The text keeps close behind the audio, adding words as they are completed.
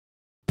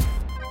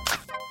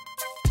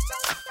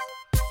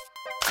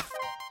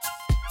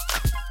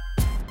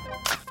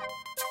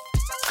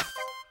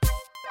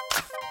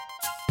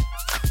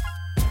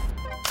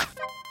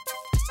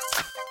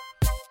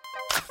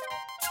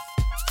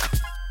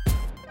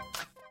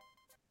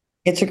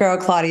It's your girl,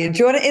 Claudia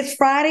Jordan. It's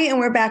Friday, and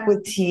we're back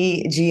with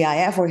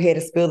TGIF. We're here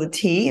to spill the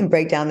tea and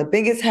break down the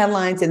biggest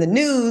headlines in the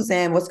news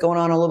and what's going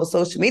on all over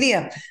social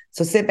media.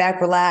 So sit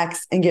back,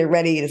 relax, and get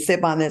ready to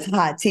sip on this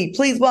hot tea.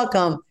 Please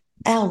welcome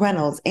Al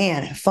Reynolds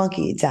and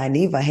Funky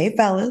Dineva. Hey,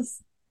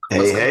 fellas. Hey,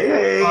 What's going hey, on,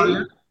 hey.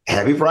 Claudia?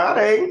 Happy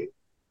Friday.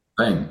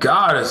 Thank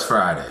God it's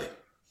Friday.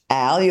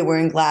 Al, you're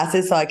wearing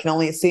glasses, so I can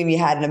only assume you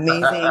had an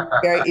amazing,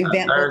 very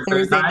eventful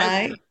Thursday Thursday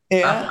night. night.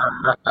 Yeah.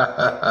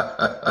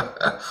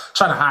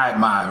 Trying to hide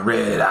my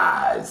red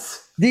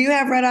eyes. Do you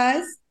have red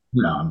eyes?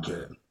 No, I'm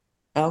kidding.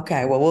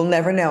 Okay, well, we'll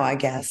never know, I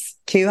guess.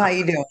 Q, how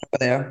you doing over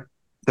there?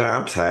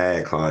 I'm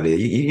tired, Claudia.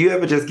 You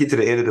ever just get to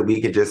the end of the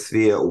week and just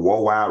feel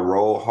whoa, I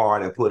roll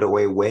hard and put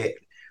away wet?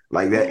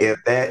 Like that, if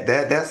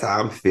that's how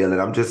I'm feeling.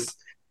 I'm just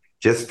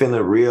feeling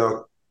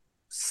real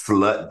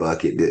slut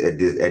bucket at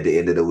the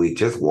end of the week.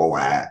 Just whoa,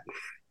 I.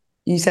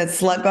 You said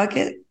slut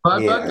bucket?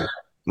 But Yeah.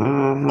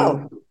 Oh,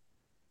 hmm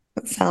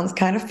that sounds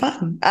kind of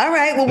fun. All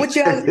right. Well, what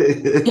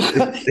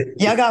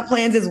y'all got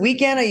plans this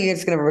weekend? Are you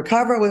just gonna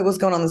recover? What's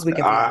going on this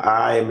weekend for you?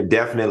 I am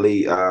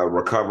definitely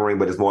recovering,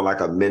 but it's more like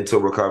a mental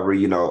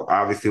recovery.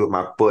 Obviously with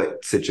my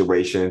foot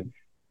situation.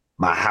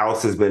 My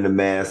house has been a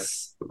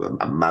mess.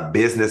 My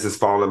business is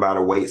falling by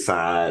the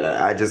wayside.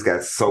 I just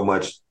got so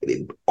much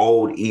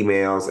old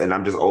emails and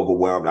I'm just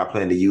overwhelmed. I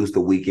plan to use the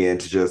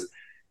weekend to just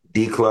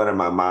declutter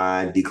my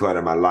mind,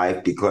 declutter my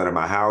life, declutter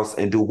my house,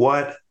 and do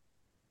what?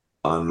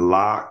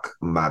 Unlock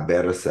my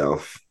better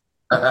self.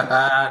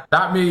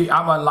 Not me.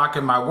 I'm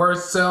unlocking my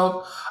worst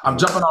self. I'm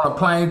jumping on a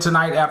plane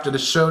tonight after the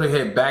show to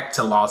head back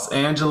to Los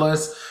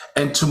Angeles.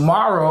 And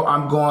tomorrow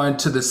I'm going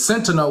to the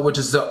Sentinel, which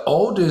is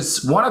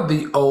one of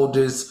the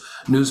oldest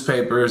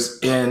newspapers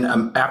in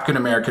African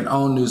American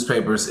owned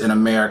newspapers in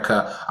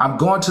America. I'm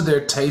going to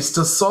their Taste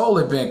of Soul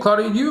event.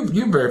 Claudia,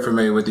 you're very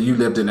familiar with it. You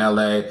lived in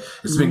LA.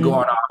 It's been Mhm.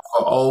 going on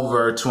for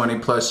over 20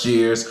 plus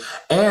years.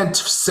 And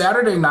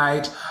Saturday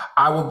night,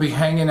 I will be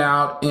hanging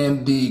out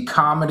in the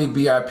comedy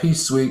VIP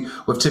suite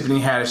with Tiffany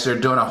Haddish. They're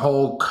doing a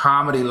whole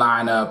comedy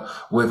lineup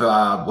with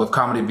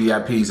comedy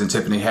VIPs, and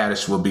Tiffany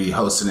Haddish will be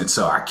hosting it.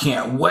 So I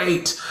can't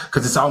wait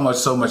because it's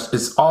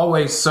it's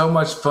always so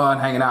much fun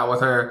hanging out with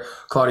her.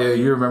 Claudia,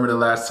 you remember the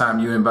last time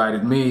you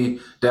invited me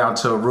down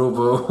to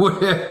Aruba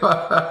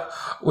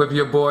with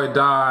your boy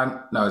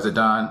Don? No, is it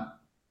Don?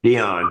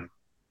 Dion.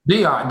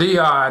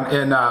 Dion,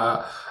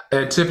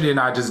 and Tiffany and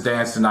I just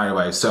danced the night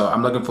away. So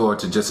I'm looking forward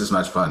to just as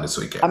much fun this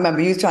I weekend. remember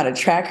you was trying to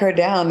track her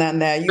down down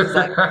there. You was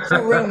like, "What's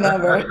your room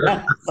number?"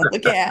 So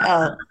look at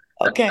Al.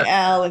 Okay,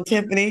 Al and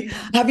Tiffany.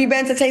 Have you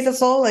been to Taste of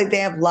Soul? Like they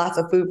have lots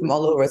of food from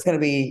all over. It's gonna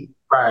be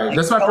Right. like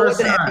That's my go with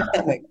first an empty time.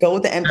 stomach. Go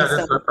with the empty Yeah, that's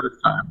my stomach. first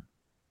time.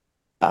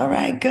 All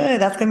right,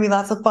 good. That's gonna be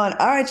lots of fun.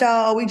 All right,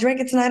 y'all. Are we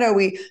drinking tonight? Or are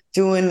we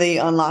doing the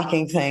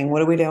unlocking thing?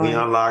 What are we We doing?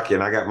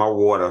 unlocking. I got my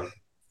water.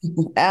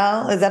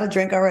 Al, is that a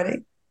drink already?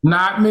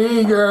 Not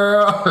me,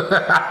 girl.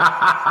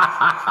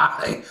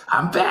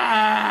 I'm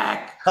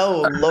back.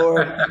 Oh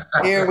Lord,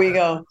 here we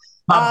go.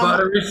 My Um,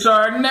 buttery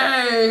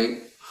Chardonnay.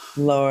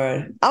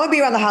 Lord, I'm gonna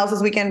be around the house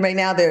this weekend. Right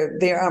now, they're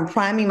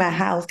priming my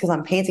house because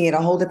I'm painting it a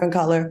whole different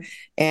color,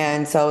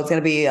 and so it's gonna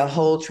be a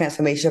whole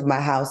transformation of my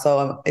house.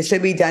 So it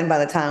should be done by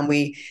the time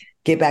we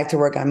get back to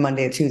work on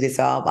Monday or Tuesday.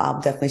 So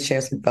I'll definitely share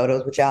some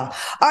photos with y'all.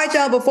 All right,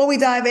 y'all. Before we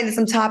dive into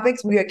some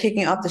topics, we are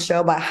kicking off the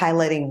show by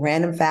highlighting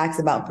random facts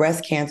about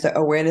Breast Cancer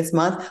Awareness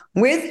Month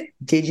with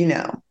Did You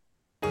Know?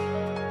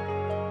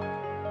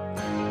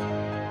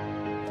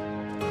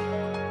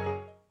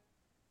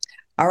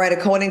 All right,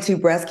 according to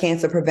Breast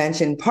Cancer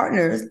Prevention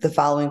Partners, the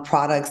following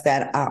products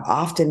that are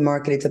often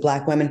marketed to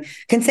Black women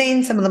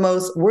contain some of the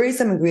most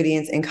worrisome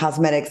ingredients in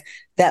cosmetics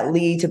that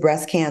lead to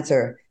breast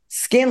cancer: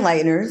 skin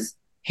lighteners,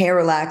 hair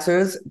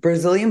relaxers,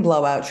 Brazilian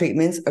blowout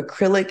treatments,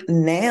 acrylic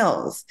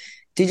nails.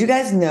 Did you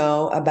guys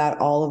know about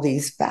all of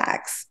these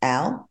facts,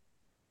 Al?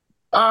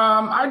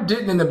 I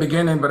didn't in the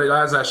beginning, but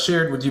as I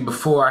shared with you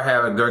before, I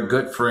have a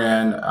good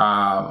friend,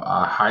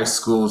 a high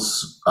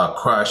school's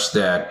crush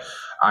that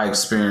I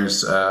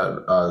experienced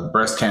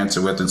breast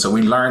cancer with. And so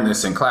we learned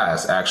this in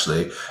class,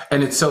 actually.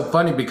 And it's so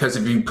funny because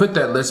if you put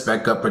that list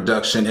back up,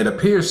 production, it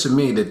appears to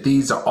me that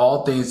these are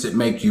all things that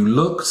make you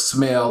look,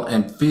 smell,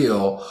 and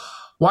feel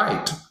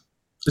white.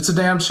 It's a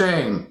damn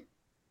shame.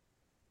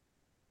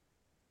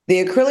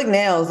 The acrylic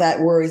nails,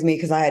 that worries me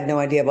because I had no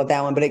idea about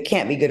that one, but it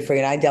can't be good for you.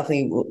 And I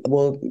definitely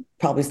will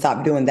probably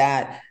stop doing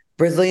that.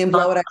 Brazilian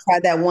blowout, I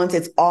tried that once.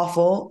 It's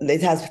awful.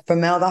 It has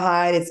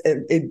formaldehyde.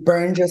 It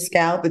burns your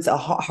scalp. It's a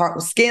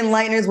hard skin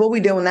lighteners. What are we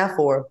doing that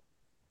for?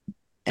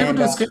 People And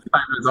do skin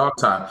tightners all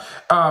the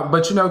time.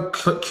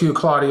 But Q,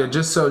 Claudia,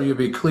 just so you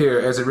be clear,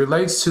 as it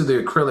relates to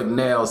the acrylic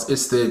nails,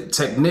 it's the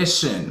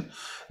technician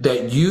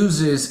that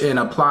uses and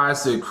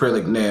applies the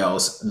acrylic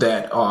nails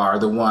that are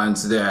the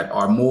ones that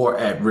are more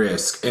at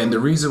risk. And the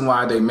reason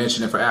why they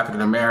mention it for African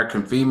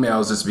American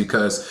females is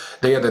because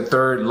they are the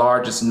third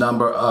largest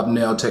number of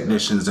nail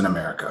technicians in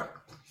America.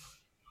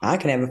 I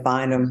can never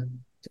find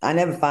them. I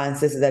never find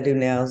sisters that do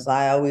nails.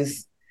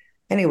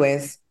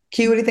 Anyways.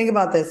 Q, what do you think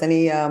about this?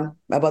 Any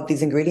about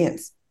these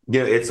ingredients?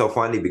 It's so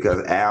funny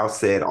because Al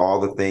said all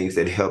the things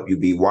that help you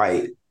be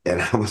white.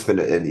 And I was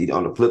finna, and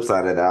on the flip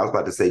side of that, I was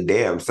about to say,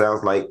 damn,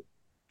 sounds like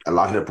a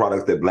lot of the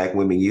products that Black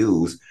women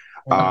use.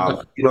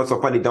 It's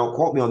so funny, don't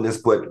quote me on this,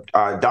 but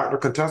Dr.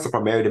 Contessa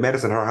from Married to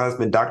Medicine, her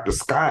husband, Dr.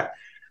 Scott,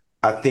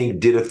 I think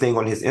did a thing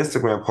on his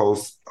Instagram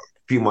post a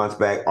few months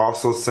back,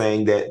 also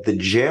saying that the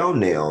gel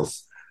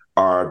nails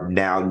are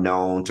now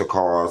known to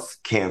cause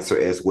cancer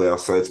as well.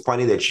 So it's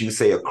funny that you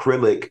say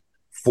acrylic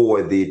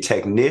for the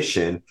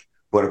technician,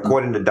 but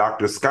according to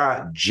Dr.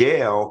 Scott,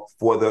 gel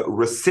for the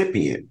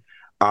recipient.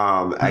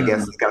 I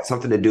guess it's got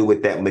something to do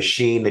with that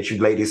machine that you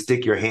ladies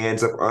stick your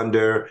hands up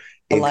under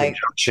in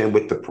conjunction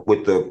with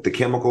the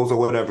chemicals or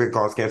whatever it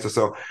causes cancer.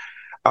 So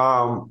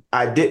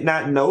I did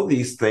not know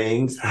these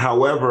things.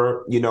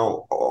 However,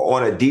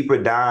 on a deeper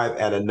dive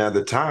at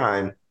another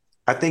time,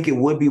 I think it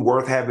would be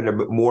worth having a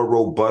more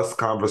robust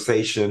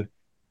conversation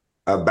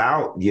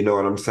about, you know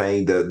what I'm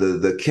saying,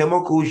 the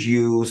chemicals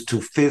used to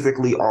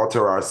physically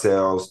alter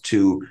ourselves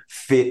to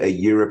fit a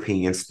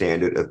European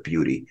standard of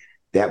beauty.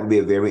 That would be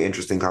a very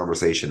interesting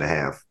conversation to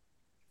have.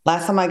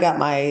 Last time I got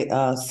my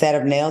set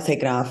of nails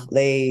taken off,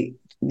 they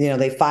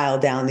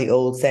filed down the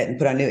old set and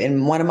put on new.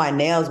 And one of my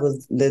nails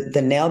was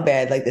the nail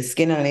bed, like the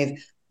skin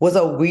underneath, was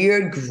a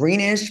weird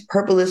greenish,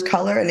 purplish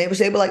color. And they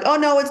were like, oh,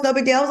 no, it's no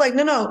big deal. I was like,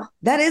 no,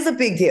 that is a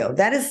big deal.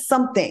 That is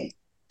something.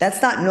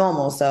 That's not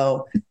normal.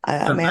 So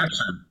I may have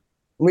to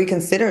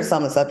reconsider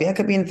some of the stuff. Yeah, it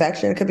could be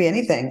infection. It could be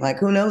anything. Like,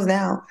 who knows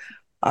now?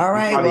 All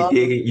right.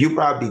 You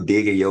probably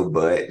digging your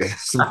butt.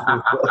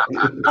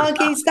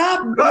 Monkey,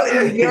 stop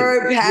putting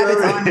your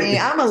habits on me.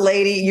 I'm a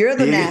lady. You're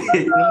the nasty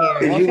here.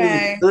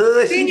 Okay.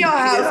 Clean your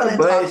house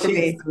and then talk to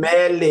me.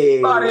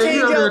 Smelly.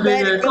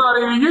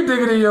 Claudia, you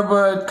digging in your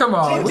butt. Come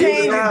on.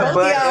 Change your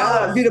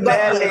butt. Do the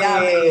butt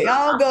play.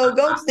 Y'all go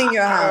clean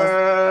your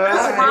house.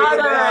 It's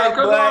Friday.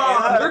 Come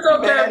on. It's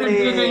okay to be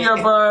digging your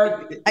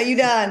butt. Are you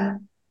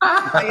done?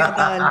 Are y'all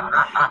done?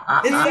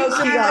 It's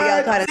so cute how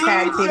y'all try to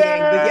tag team me,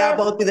 but y'all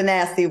both be the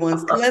nasty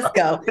ones. Let's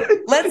go.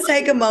 Let's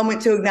take a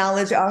moment to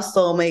acknowledge our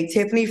soulmate,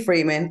 Tiffany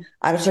Freeman,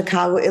 out of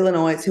Chicago,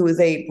 Illinois, who is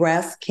a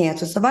breast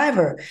cancer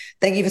survivor.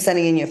 Thank you for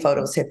sending in your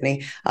photos,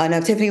 Tiffany. Now,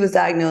 Tiffany was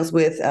diagnosed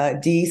with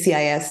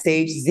DCIS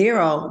stage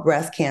 0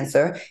 breast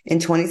cancer in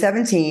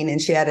 2017,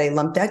 and she had a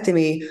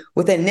lumpectomy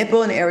with a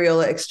nipple and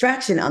areola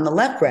extraction on the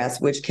left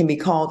breast, which can be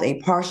called a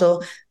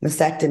partial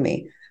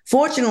mastectomy.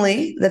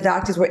 Fortunately, the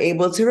doctors were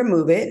able to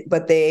remove it,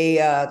 but they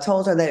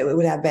told her that it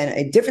would have been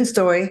a different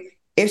story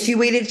if she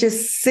waited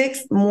just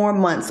 6 more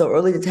months. So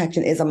early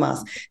detection is a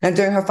must. Now,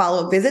 during her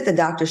follow-up visit, the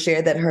doctor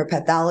shared that her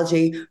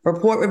pathology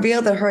report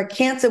revealed that her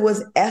cancer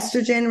was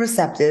estrogen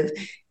receptive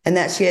and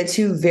that she had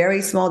 2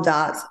 very small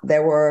dots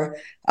that were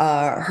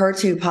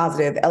HER2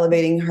 positive,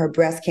 elevating her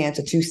breast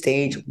cancer to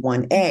stage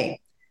 1A.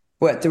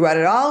 But throughout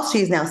it all,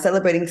 she's now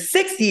celebrating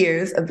 6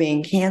 years of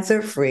being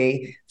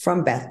cancer-free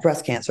from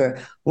breast cancer.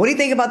 What do you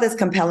think about this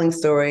compelling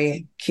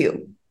story,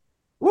 Q?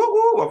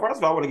 Woo-woo. Well, first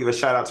of all, I want to give a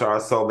shout out to our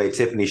soulmate,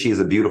 Tiffany. She's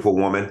a beautiful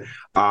woman.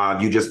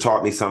 You just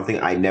taught me something.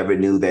 I never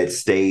knew that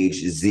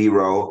stage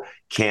 0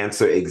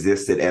 cancer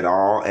existed at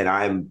all. And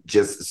I'm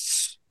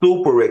just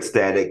super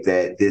ecstatic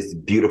that this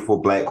beautiful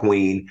Black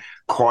queen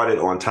caught it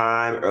on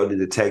time. Early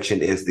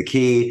detection is the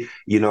key,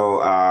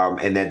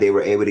 and that they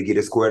were able to get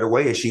it squared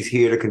away. And she's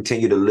here to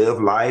continue to live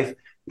life,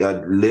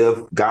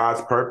 live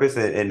God's purpose,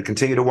 and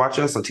continue to watch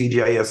us on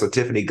TGIS. So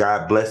Tiffany,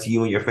 God bless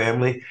you and your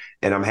family.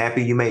 And I'm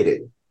happy you made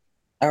it.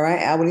 All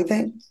right, Al, what do you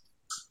think?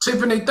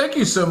 Tiffany, thank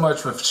you so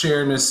much for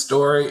sharing this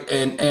story.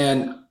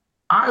 And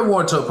I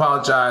want to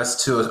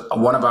apologize to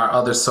one of our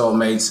other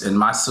soulmates and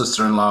my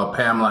sister-in-law,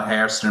 Pamela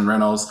Harrison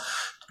Reynolds.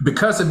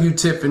 Because of you,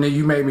 Tiffany,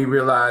 you made me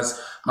realize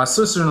my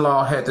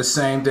sister-in-law had the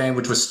same thing,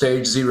 which was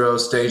stage 0,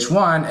 stage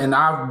 1, and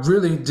I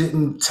really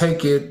didn't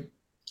take it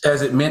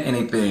as it meant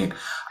anything.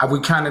 I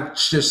just kind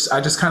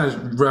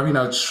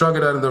of shrug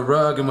it under the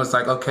rug and was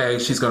like, okay,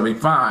 she's going to be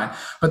fine.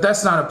 But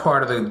that's not a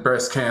part of the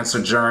breast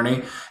cancer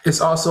journey.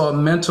 It's also a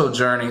mental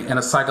journey and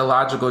a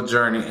psychological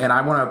journey. And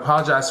I want to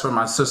apologize for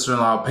my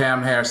sister-in-law,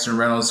 Pam Harrison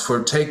Reynolds,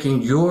 for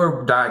taking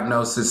your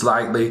diagnosis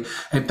lightly.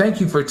 And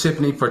thank you for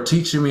Tiffany for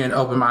teaching me and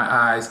opening my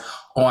eyes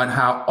on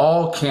how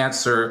all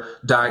cancer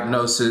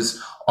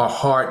diagnoses are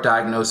hard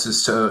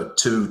diagnoses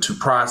to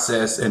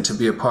process and to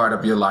be a part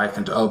of your life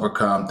and to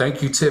overcome.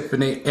 Thank you,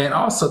 Tiffany. And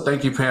also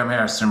thank you, Pam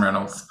Harrison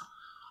Reynolds.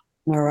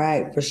 All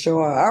right, for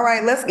sure. All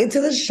right, let's get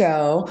to the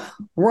show.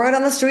 Word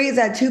on the street is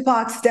that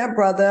Tupac's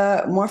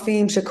stepbrother,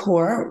 Morpheme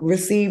Shakur,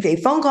 received a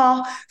phone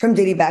call from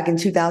Diddy back in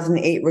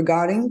 2008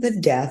 regarding the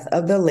death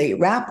of the late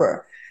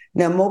rapper.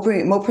 Now,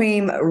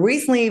 Morpheme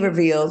recently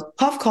revealed,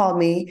 Puff called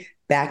me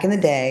back in the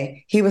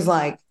day. He was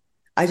like,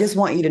 I just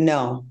want you to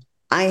know,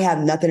 I have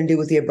nothing to do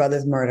with your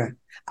brother's murder.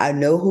 I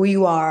know who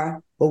you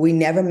are, but we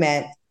never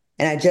met.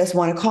 And I just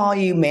want to call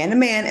you man to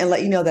man and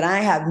let you know that I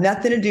have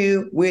nothing to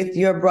do with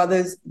your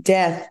brother's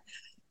death.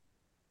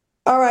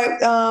 All right.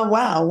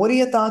 Wow. What are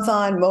your thoughts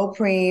on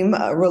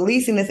Morpheme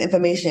releasing this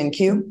information,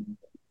 Q?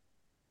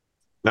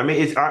 I mean,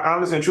 it's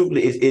honestly and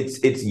truthfully,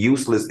 it's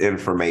useless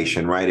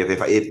information, right?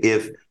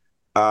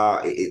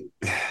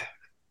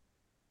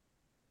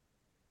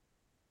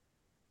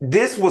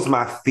 This was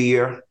my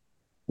fear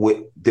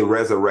with the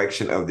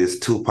resurrection of this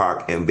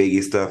Tupac and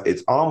Biggie stuff,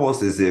 it's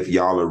almost as if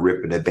y'all are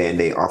ripping a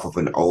Band-Aid off of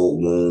an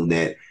old wound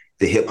that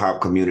the hip hop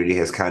community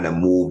has kind of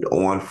moved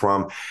on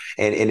from.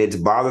 And it's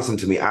bothersome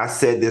to me. I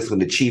said this when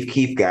the Chief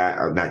Keef guy,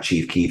 or not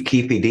Chief Keef,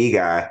 Keef PD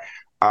guy,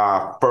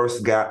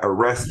 first got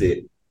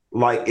arrested.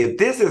 Like, if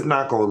this is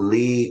not going to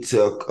lead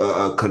to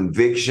a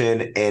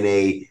conviction and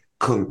a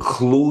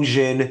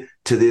conclusion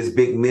to this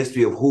big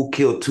mystery of who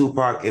killed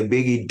Tupac and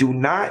Biggie, do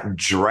not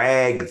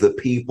drag the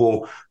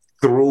people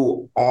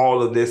through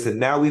all of this. And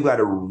now we've got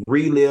to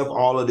relive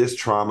all of this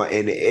trauma.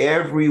 And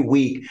every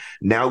week,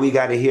 now we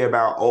got to hear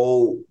about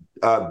old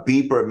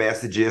beeper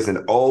messages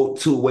and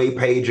old two-way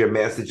pager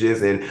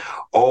messages and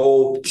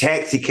old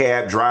taxi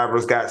cab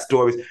drivers got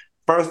stories.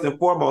 First and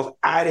foremost,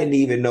 I didn't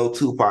even know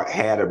Tupac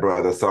had a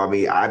brother. So, I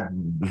mean,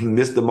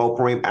 Mr.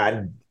 Mopreme,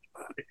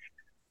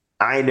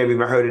 I ain't never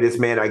even heard of this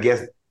man. I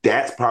guess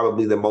that's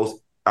probably the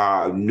most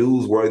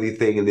newsworthy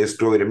thing in this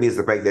story to me, is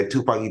the fact that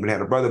Tupac even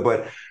had a brother.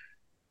 But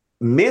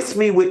miss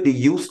me with the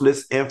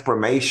useless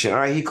information. All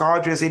right, he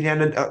called you and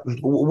said,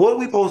 what are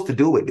we supposed to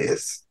do with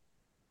this?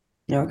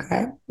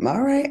 Okay.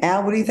 All right.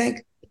 Al, what do you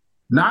think?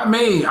 Not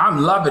me.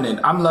 I'm loving it.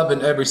 I'm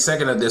loving every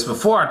second of this.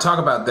 Before I talk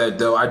about that,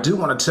 though, I do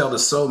want to tell the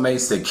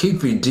soulmates that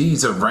Keefe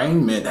D's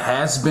arraignment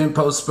has been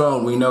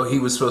postponed. We know he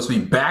was supposed to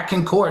be back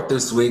in court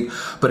this week,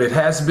 but it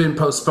has been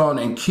postponed.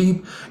 And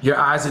keep your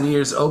eyes and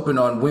ears open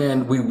on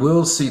when we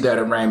will see that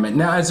arraignment.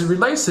 Now, as it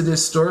relates to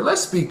this story,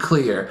 let's be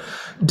clear.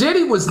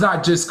 Diddy was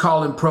not just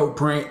calling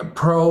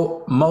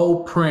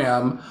Mo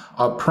Prim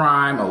or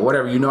Prime or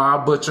whatever,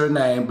 I'll butcher a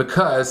name,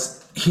 because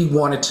he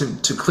wanted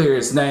to clear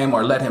his name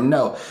or let him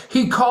know.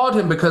 He called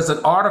him because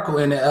an article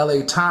in the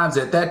LA Times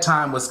at that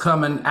time was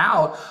coming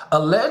out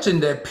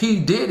alleging that P.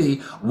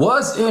 Diddy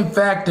was in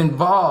fact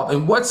involved.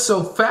 And what's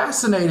so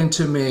fascinating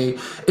to me,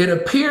 it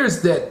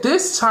appears that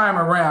this time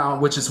around,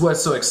 which is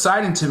what's so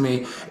exciting to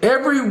me,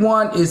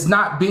 everyone is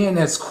not being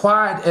as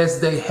quiet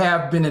as they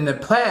have been in the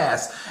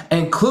past,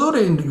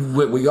 including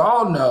what we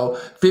all know,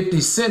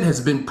 50 Cent has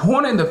been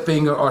pointing the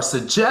finger or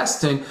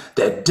suggesting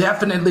that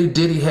definitely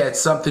Diddy had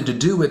something to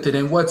do with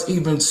it. And what's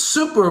even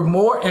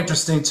more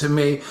interesting to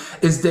me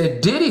is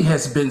that Diddy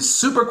has been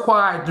super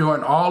quiet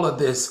during all of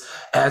this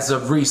as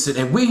of recent.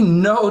 And we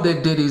know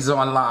that Diddy's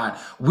online.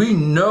 We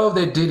know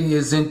that Diddy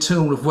is in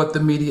tune with what the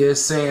media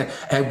is saying.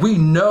 And we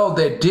know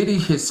that Diddy,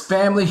 his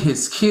family,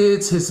 his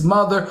kids, his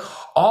mother,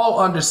 all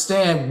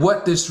understand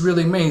what this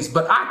really means.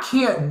 But I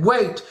can't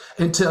wait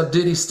until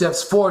Diddy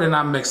steps forward, and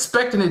I'm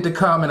expecting it to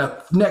come in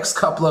the next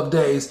couple of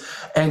days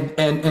and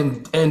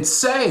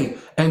say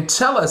and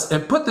tell us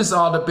and put this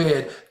all to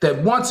bed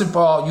that once and for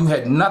all, you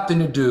had nothing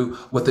to do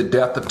with the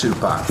death of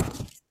Tupac.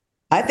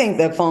 I think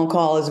the phone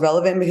call is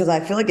relevant because I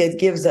feel like it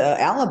gives an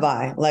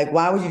alibi. Like,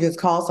 why would you just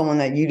call someone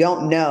that you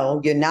don't know?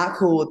 You're not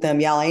cool with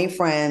them. Y'all ain't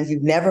friends.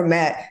 You've never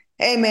met.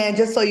 Hey, man,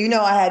 just so you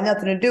know, I had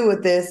nothing to do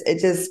with this. It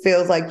just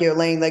feels like you're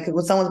laying, like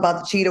when someone's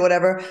about to cheat or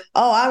whatever.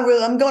 Oh,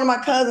 I'm going to my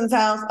cousin's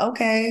house.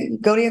 Okay,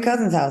 go to your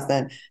cousin's house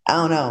then. I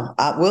don't know.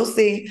 We'll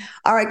see.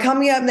 All right,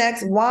 coming up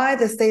next, why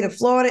the state of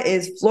Florida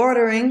is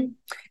Floridering.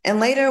 And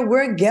later,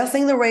 we're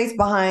guessing the race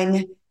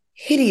behind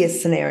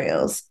hideous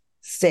scenarios.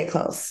 Stay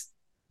close.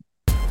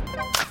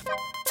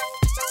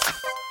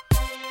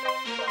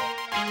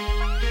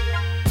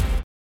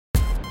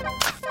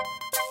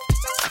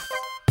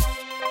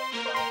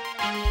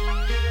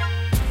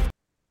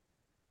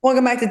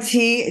 Welcome back to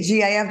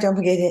TGIF. Don't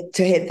forget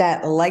to hit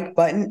that like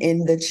button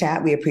in the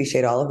chat. We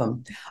appreciate all of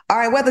them. All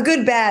right, whether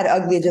good, bad,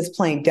 ugly, or just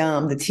plain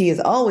dumb, the tea is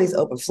always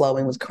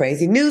overflowing with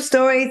crazy news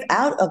stories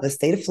out of the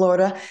state of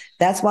Florida.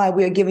 That's why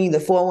we're giving you the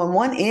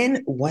 411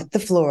 in What the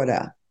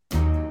Florida.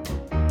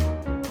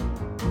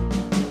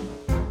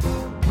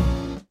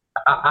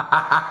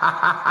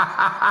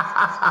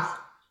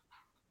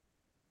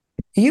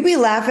 You be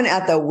laughing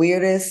at the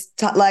weirdest,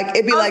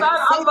 it'd be like.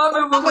 I love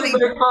it when we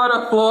make fun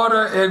of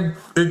Florida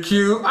and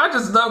Q. I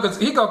just love because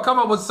he gonna come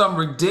up with some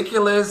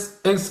ridiculous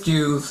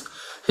excuse.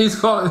 He's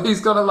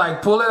gonna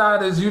like pull it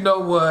out as you know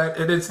what,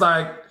 and it's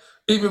like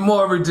even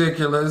more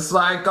ridiculous.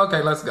 Like,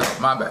 okay, let's go.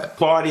 My bad.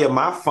 Claudia,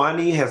 my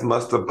funny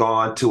must have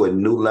gone to a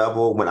new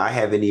level when I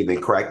haven't even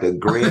cracked a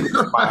grin,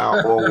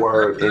 smile, or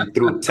word, and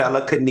through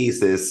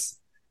telekinesis.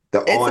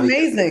 The it's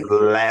amazing.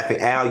 Laughing.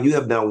 Al, you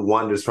have done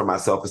wonders for my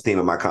self-esteem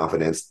and my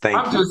confidence. Thank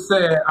you. I'm just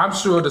saying, I'm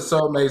sure the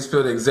soulmates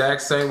feel the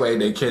exact same way.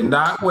 They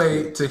cannot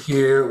wait to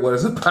hear what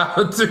is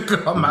about to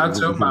come out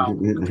your mouth.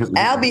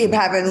 Al be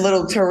having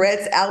little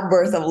Tourette's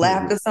outbursts of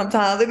laughter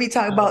sometimes. They be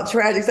talking about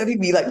tragic stuff. He'd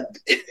be like,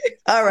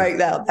 all right,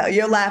 now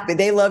you're laughing.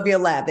 They love your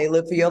laugh. They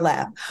live for your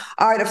laugh.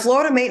 All right, a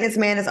Florida maintenance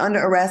man is under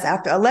arrest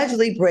after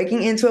allegedly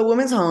breaking into a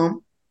woman's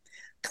home,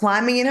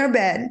 climbing in her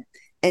bed,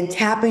 and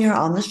tapping her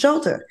on the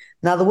shoulder.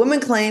 Now, the woman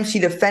claims she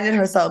defended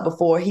herself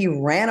before he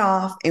ran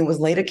off and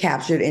was later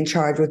captured and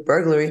charged with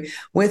burglary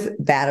with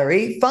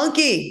battery.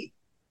 Funky,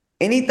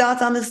 any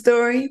thoughts on the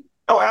story?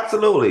 Oh,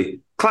 absolutely.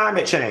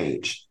 Climate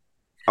change.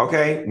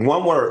 Okay,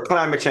 one word,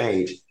 climate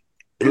change.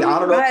 I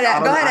don't know. Go ahead,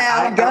 Al. Go ahead,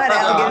 Al. Go ahead,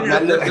 Al.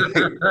 Get it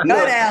up. Go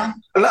ahead,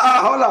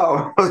 Al.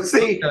 Hold on.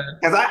 See,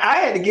 because I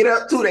had to get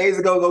up 2 days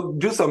ago, go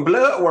do some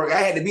blood work. I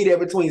had to be there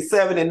between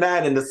 7 and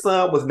 9, and the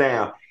sun was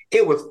down.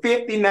 It was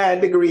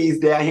 59 degrees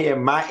down here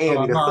in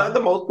Miami, the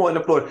southernmost point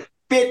of Florida.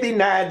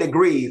 59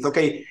 degrees,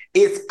 okay?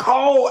 It's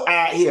cold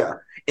out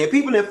here. And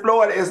people in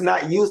Florida is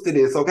not used to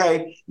this,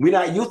 okay? We're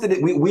not used to this.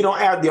 We don't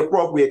have the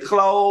appropriate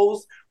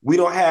clothes. We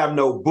don't have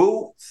no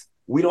boots.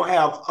 We don't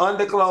have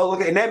underclothes,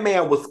 okay? And that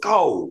man was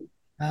cold.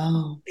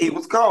 Oh. He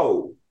was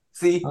cold.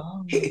 See,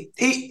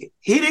 he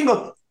didn't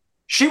go.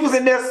 She was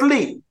in there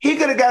asleep. He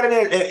could have got in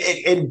there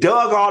and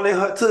dug all in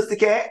her Tootsie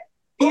Cat.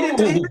 He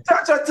didn't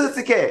touch her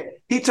Tootsie Cat.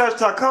 He touched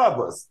her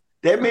covers.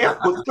 That man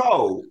was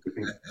cold.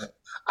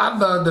 I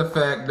love the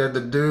fact that the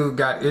dude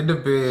got into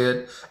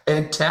bed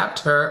and tapped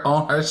her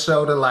on her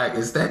shoulder like,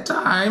 "Is that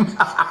time?"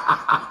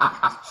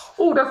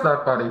 Oh, that's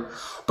not funny.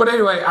 But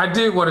anyway, I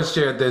did want to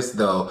share this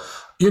though.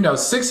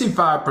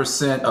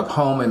 65% of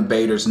home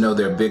invaders know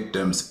their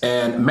victims,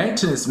 and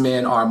maintenance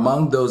men are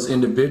among those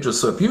individuals.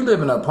 So if you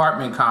live in an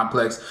apartment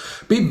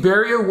complex, be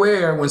very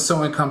aware when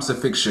someone comes to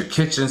fix your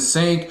kitchen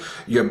sink,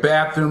 your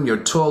bathroom, your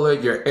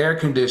toilet, your air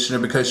conditioner,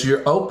 because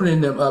you're opening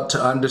them up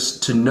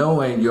to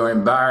knowing your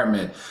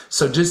environment.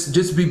 So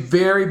just be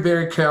very,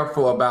 very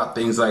careful about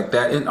things like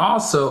that. And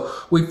also,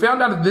 we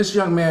found out that this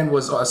young man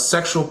was on a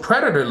sexual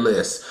predator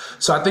list.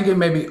 So I think it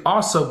may be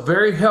also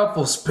very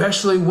helpful,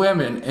 especially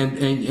women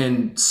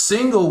and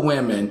single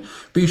women.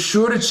 Be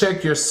sure to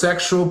check your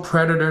sexual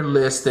predator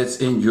list that's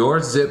in your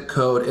zip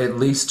code at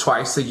least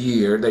twice a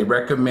year. They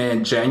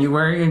recommend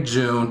January and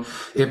June.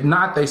 If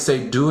not, they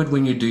say do it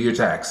when you do your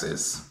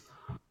taxes.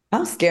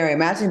 How scary.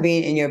 Imagine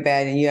being in your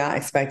bed and you're not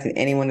expecting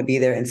anyone to be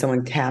there and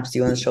someone taps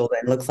you on the shoulder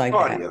and looks like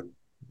that.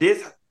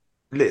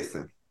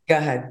 Listen. Go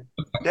ahead.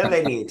 That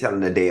lady ain't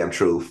telling the damn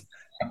truth.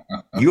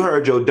 You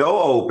heard your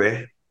door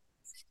open.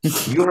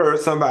 You heard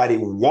somebody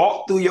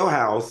walk through your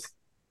house.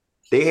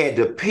 They had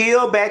to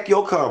peel back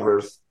your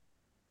covers,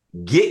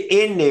 get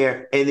in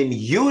there, and then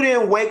you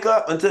didn't wake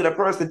up until the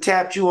person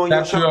tapped you on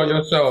your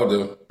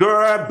shoulder.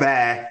 Girl,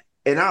 bye.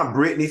 And I'm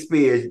Britney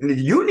Spears.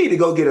 You need to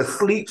go get a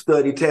sleep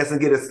study test and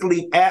get a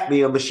sleep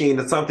apnea machine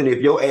or something if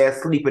your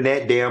ass sleeping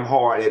that damn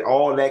hard and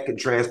all that can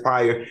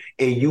transpire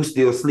and you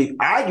still sleep.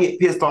 I get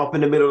pissed off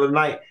in the middle of the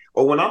night,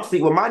 or when I'm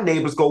sleeping, my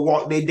neighbors go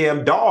walk their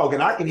damn dog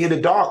and I can hear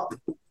the dog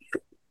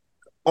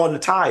on the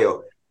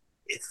tile.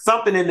 It's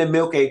something in the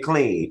milk ain't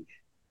clean.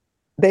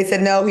 They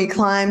said no, he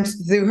climbed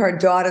through her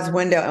daughter's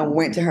window and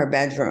went to her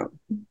bedroom.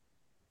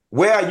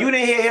 Well, you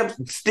didn't hear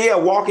him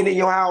still walking in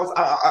your house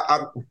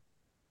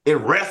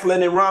and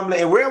wrestling and rumbling.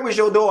 And where was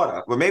your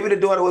daughter? Well, maybe the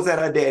daughter was at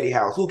her daddy's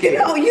house. Who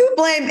cares? You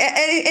blame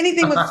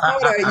anything with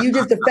Florida. You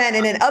just defend.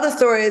 And then other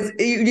stories,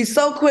 you're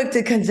so quick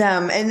to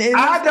condemn. And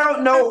I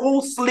don't know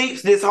who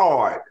sleeps this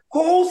hard.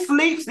 Who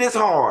sleeps this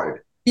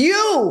hard?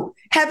 You.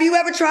 Have you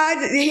ever tried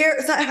to hear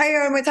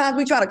how many times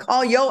we try to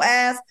call your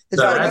ass to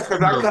try to get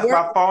because I cut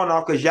my phone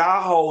off because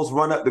y'all hoes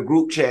run up the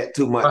group chat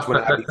too much when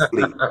I be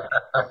asleep.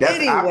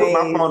 I put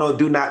my phone on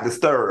do not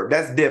disturb.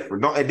 That's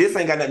different. And this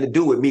ain't got nothing to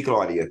do with me,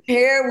 Claudia.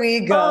 Here we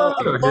go.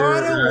 A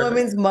Florida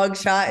woman's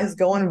mugshot is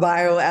going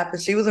viral after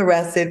she was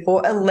arrested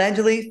for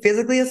allegedly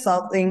physically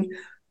assaulting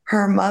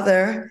her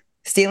mother,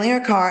 stealing her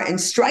car,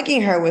 and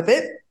striking her with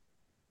it.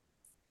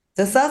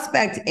 The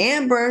suspect,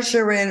 Amber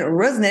Sharon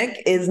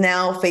Rusnick, is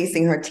now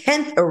facing her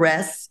 10th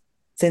arrest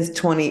since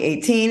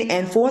 2018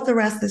 and 4th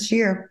arrest this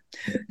year.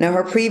 Now,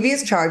 her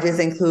previous charges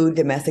include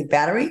domestic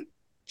battery,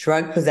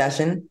 drug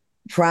possession,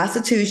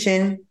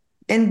 prostitution,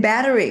 and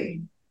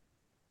battery.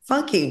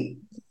 Funky.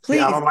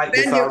 Please. I don't like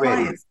this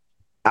already.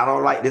 I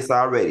don't like this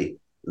already.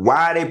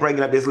 Why are they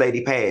bringing up this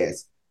lady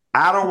past?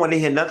 I don't want to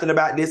hear nothing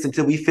about this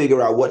until we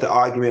figure out what the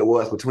argument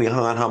was between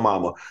her and her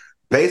mama.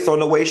 Based on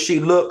the way she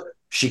looked,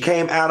 she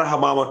came out of her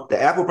mama. The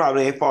apple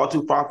probably ain't fall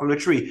too far from the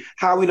tree.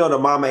 How we know the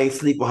mama ain't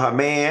sleep with her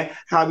man?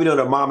 How we know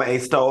the mama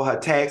ain't stole her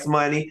tax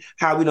money?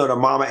 How we know the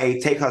mama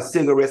ain't take her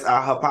cigarettes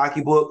out her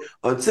pocketbook?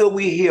 Until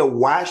we hear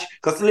wash.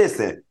 Because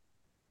listen,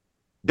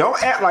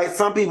 don't act like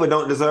some people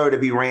don't deserve to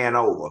be ran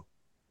over.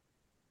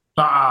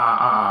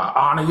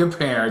 Honor your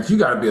parents. You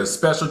got to be a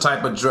special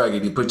type of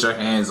druggie to put your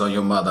hands on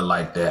your mother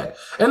like that.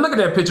 And look at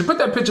that picture. Put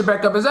that picture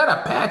back up. Is that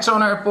a patch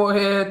on her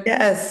forehead?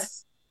 Yes.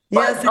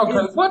 Yes.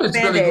 Okay. What is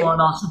really going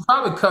on? She's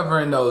probably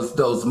covering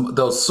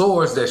those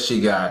sores that she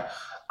got.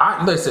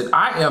 I'm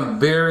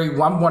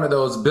one of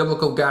those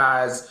biblical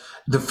guys.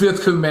 The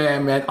fifth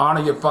commandment: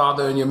 honor your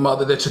father and your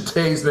mother, that your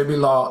days may be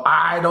long.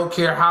 I don't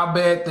care how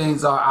bad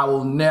things are. I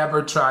will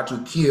never try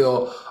to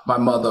kill my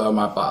mother or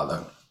my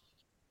father.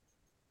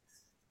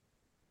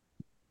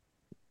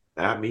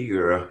 Not me,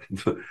 girl.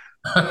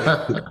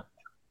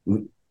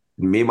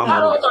 Me and my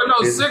mama.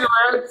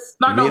 Cigarettes.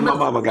 Me and my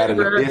mama got in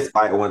a fist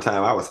fight one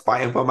time. I was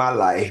fighting for my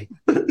life.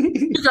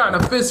 You got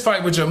in a fist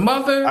fight with your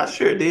mother? I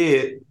sure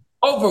did.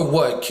 Over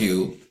what,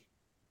 Q?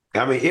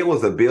 I mean, it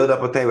was a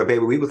build-up of thing, but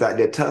baby, we was out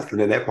there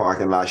tussling in that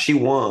parking lot. She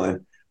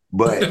won,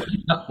 but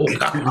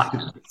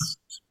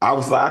I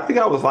was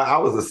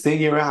a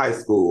senior in high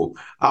school.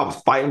 I was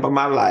fighting for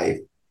my life.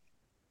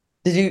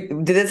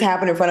 Did this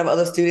happen in front of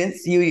other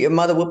students? Your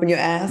mother whooping your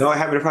ass? No, it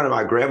happened in front of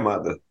my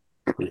grandmother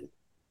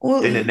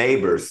Well, and the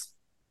neighbors.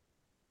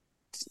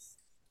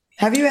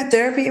 have you had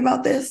therapy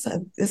about this?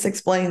 This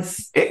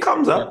explains. It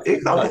comes up.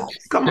 It comes up.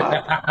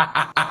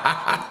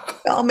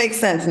 It all makes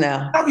sense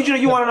now. How could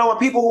you want to know what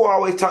people who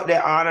always talk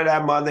that honor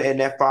that mother and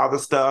that father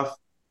stuff?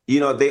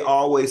 They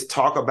always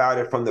talk about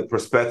it from the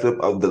perspective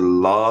of the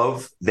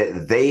love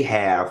that they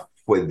have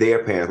for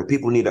their parents. But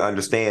people need to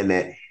understand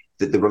that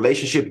the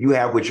relationship you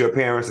have with your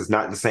parents is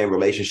not the same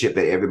relationship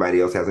that everybody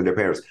else has with their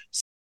parents.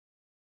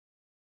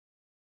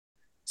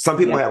 Some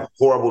people have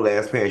horrible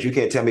ass parents. You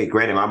can't tell me,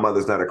 granted, my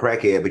mother's not a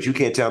crackhead, but you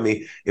can't tell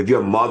me if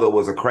your mother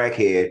was a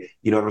crackhead,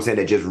 you know what I'm saying,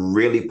 that just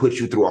really put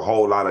you through a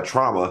whole lot of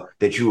trauma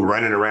that you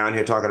running around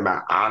here talking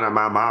about honor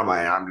my mama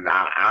and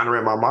I'm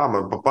honoring my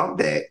mama. But bump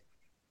that.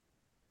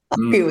 I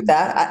agree with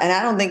that. And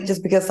I don't think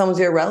just because someone's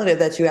your relative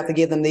that you have to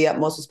give them the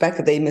utmost respect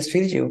if they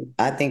mistreated you.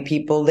 I think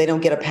they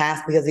don't get a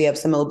pass because they have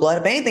similar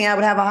blood. If anything, I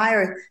would have a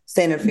higher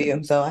standard for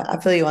you. So I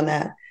feel you on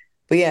that.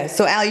 But yeah,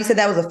 so Al, you said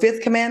that was a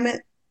fifth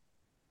commandment?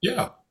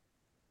 Yeah.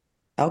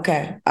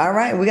 Okay. All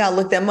right. We got to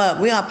look them up.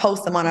 We're going to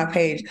post them on our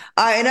page.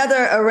 All right.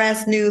 Another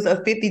arrest news. A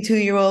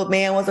 52-year-old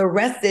man was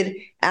arrested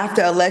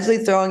after allegedly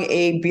throwing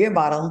a beer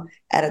bottle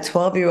at a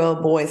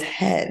 12-year-old boy's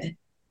head.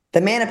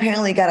 The man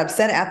apparently got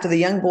upset after the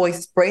young boy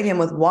sprayed him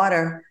with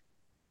water.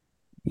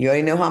 You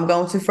already know how I'm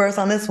going to first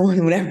on this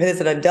one. Whenever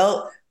there's an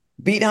adult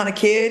beating on a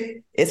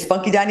kid, it's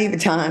Funky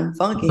Dineva time.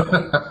 Funky.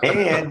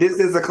 And this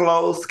is a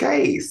closed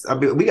case. I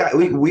mean,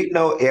 we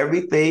know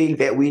everything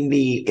that we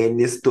need in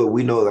this story.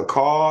 We know the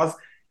cause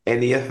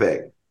and the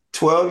effect.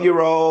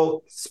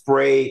 12-year-old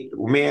sprayed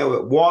man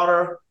with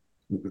water,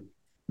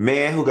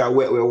 man who got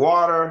wet with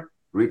water,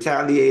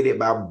 retaliated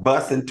by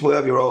busting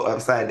 12-year-old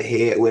upside the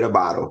head with a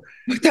bottle.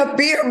 With a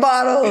beer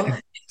bottle.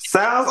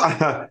 Sounds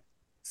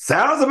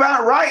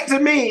about right to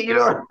me. You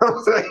know what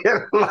I'm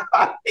saying?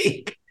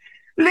 Like,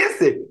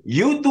 listen,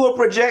 you threw a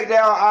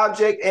projectile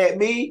object at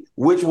me,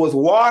 which was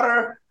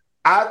water.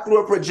 I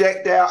threw a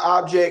projectile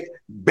object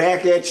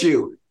back at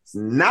you. It's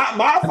not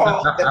my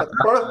fault that the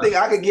first thing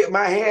I could get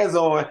my hands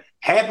on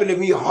happened to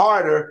be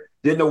harder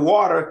than the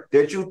water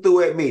that you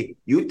threw at me.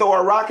 You throw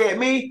a rock at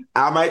me,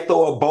 I might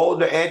throw a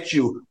boulder at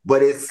you.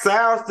 But it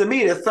sounds to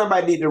me that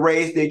somebody need to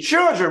raise their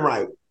children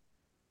right.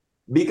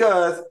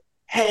 Because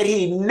had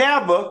he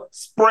never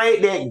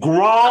sprayed that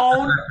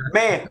grown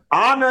man,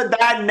 honor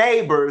thy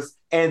neighbors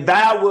and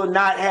thou will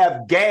not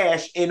have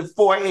gash in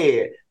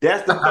forehead.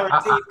 That's the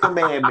 13th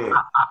commandment.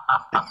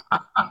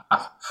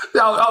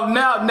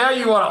 Now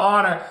you want to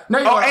honor. Now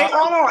you want to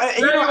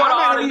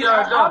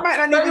I might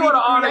not need to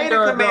create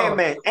a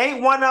commandment.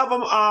 Ain't one of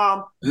them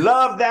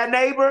love thy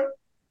neighbor?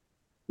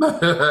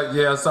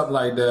 Yeah, something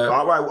like that.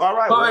 All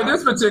right. Well, in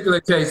this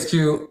particular case,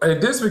 Q,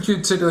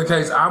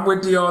 I'm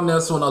with you on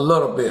this one a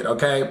little bit,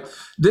 okay?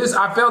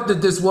 I felt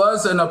that this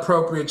was an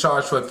appropriate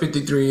charge for a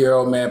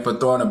 53-year-old man for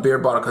throwing a beer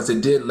bottle because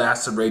it did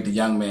lacerate the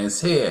young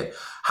man's head.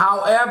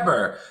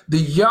 However, the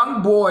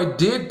young boy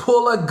did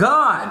pull a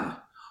gun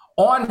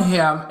on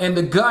him, and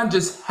the gun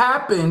just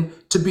happened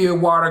to be a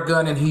water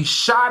gun, and he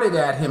shot it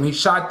at him. He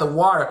shot the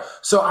water.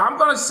 So I'm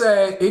going to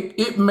say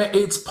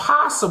it's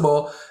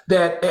possible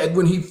that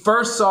when he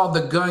first saw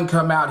the gun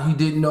come out, he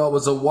didn't know it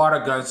was a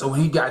water gun. So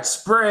when he got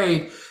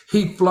sprayed,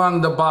 he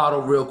flung the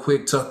bottle real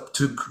quick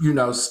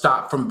to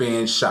stop from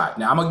being shot.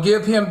 Now, I'm going to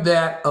give him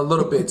that a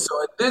little bit. So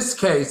in this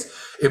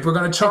case, if we're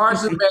going to charge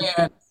the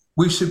man,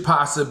 we should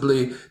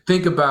possibly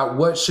think about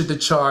what should the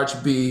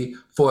charge be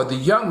for the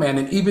young man.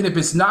 And even if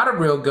it's not a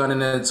real gun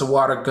and it's a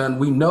water gun,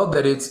 we know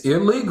that it's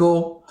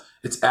illegal.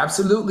 It's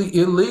absolutely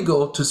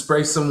illegal to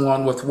spray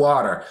someone with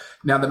water.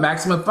 Now, the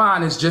maximum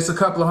fine is just a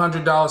couple of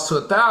 $100 to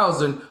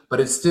 $1,000, but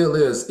it still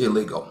is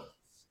illegal.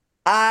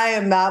 I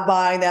am not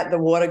buying that the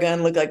water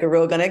gun looked like a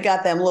real gun. It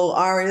got them little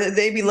orange.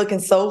 They be looking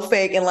so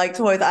fake and like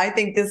toys. I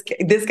think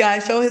this guy,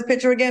 show his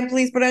picture again,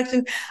 please,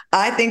 production.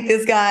 I think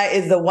this guy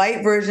is the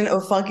white version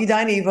of Funky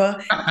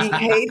Dineva. He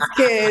hates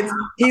kids.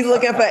 He's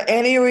looking for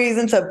any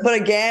reason to put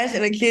a gash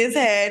in a kid's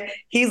head.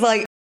 He's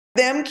like,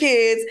 them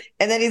kids.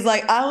 And then he's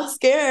like, I was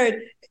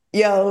scared.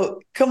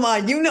 Yo, come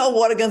on. You know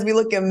water guns be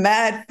looking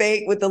mad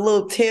fake with the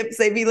little tips.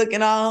 They be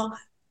looking all.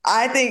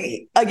 I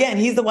think, again,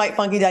 he's the white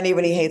Funky Dineva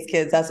and he hates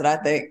kids. That's what I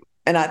think.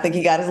 And I think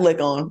he got his lick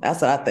on.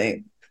 That's what I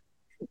think.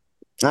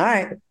 All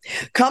right.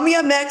 Coming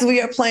up next, we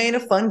are playing a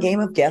fun game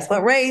of Guess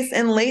What Race,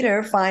 and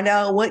later find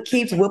out what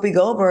keeps Whoopi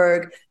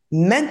Goldberg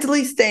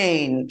mentally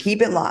sane.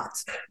 Keep it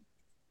locked.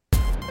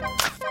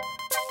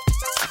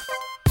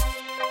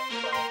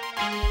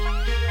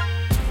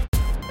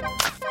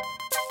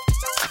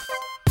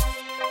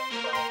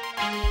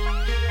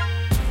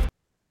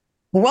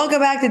 Welcome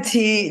back to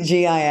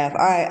TGIF. All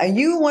right. Are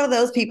you one of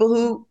those people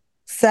who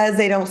says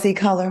they don't see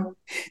color?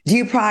 Do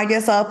you pride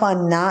yourself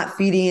on not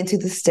feeding into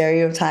the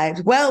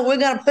stereotypes? Well, we're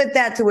going to put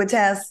that to a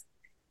test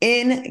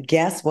in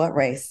Guess What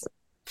Race.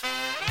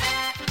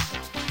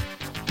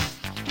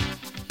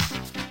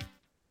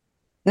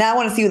 Now I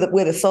want to see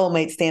where the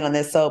soulmates stand on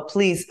this. So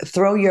please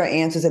throw your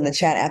answers in the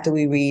chat after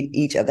we read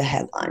each of the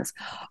headlines.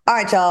 All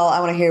right, y'all. I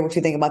want to hear what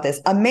you think about this.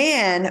 A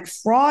man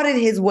frauded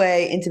his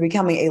way into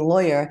becoming a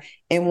lawyer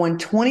and won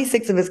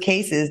 26 of his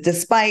cases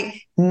despite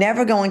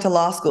never going to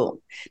law school.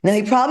 Now,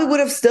 he probably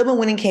would have still been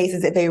winning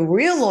cases if a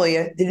real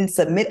lawyer didn't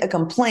submit a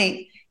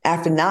complaint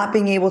after not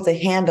being able to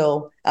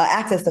handle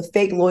access to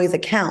fake lawyer's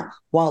account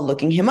while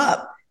looking him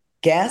up.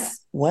 Guess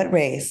what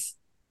race?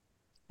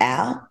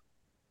 Al?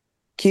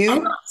 Q?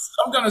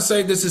 I'm gonna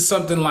say this is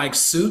something like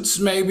Suits,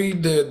 maybe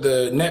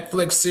the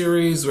Netflix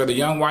series where the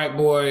young white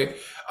boy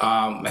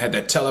had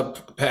that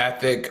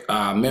telepathic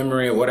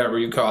memory or whatever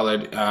you call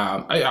it.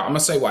 Yeah, I'm gonna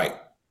say white.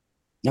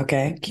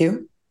 Okay,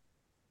 Q.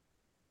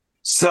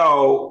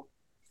 So,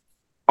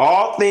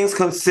 all things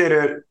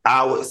considered,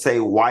 I would say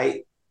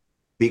white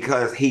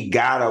because he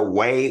got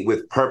away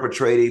with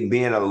perpetrating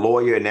being a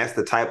lawyer, and that's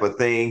the type of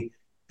thing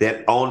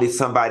that only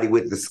somebody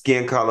with the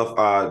skin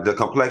color, the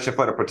complexion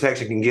for the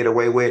protection can get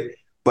away with.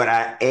 But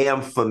I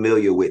am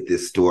familiar with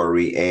this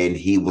story, and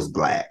he was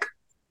Black.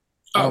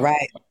 All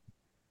right.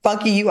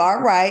 Funky, you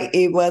are right.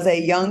 It was a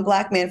young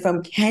Black man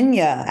from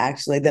Kenya,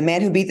 actually. The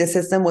man who beat the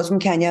system was from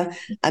Kenya,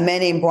 a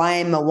man named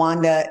Brian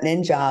Mwanda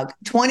Ninjog.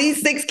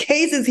 26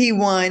 cases he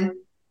won.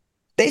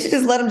 They should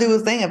just let him do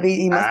his thing.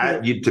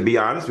 To be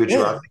honest with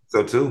you, I think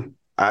so too.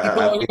 He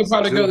can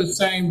probably go the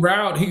same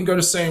route. He can go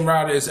the same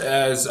route as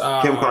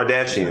Kim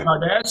Kardashian.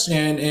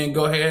 And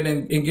go ahead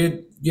and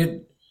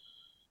get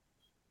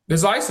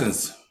his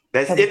license.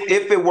 That's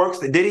if it works.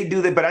 Did he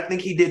do that? But I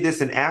think he did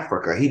this in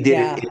Africa. He did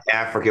it in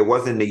Africa. It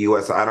wasn't in the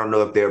U.S. So I don't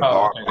know if their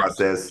bar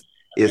process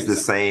is the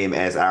same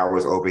as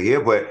ours over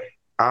here. But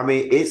I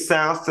mean, it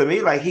sounds to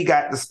me like he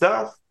got the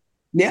stuff.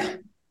 Yeah.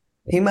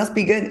 He must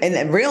be good. And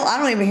I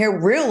don't even hear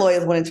real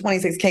lawyers winning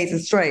 26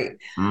 cases straight.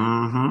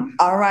 Mm-hmm.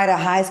 All right. A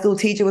high school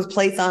teacher was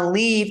placed on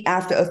leave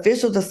after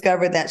officials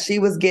discovered that she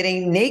was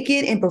getting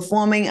naked and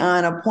performing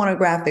on a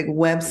pornographic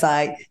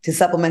website to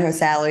supplement her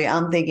salary.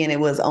 I'm thinking it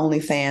was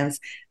OnlyFans.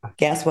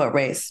 Guess what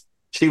race?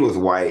 She was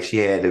white. She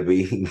had to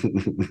be.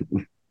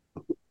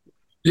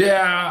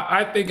 Yeah,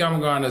 I think I'm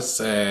going to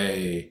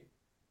say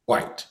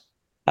white.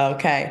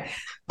 Okay.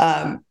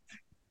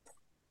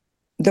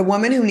 The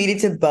woman who needed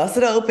to bust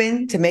it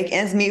open to make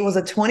ends meet was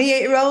a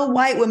 28-year-old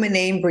white woman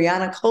named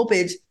Brianna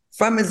Kopich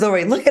from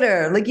Missouri. Look at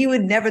her. Like, you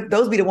would never,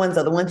 those be the ones,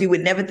 though. The ones you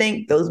would never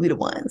think, those be the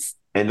ones.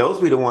 And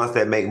those be the ones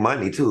that make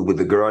money, too. With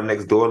the girl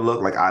next door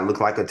look like I look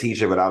like a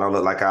teacher, but I don't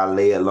look like I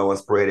lay it low and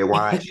spread it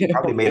wide. She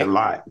probably made a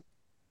lot.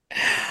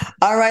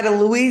 All right. A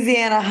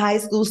Louisiana high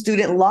school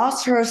student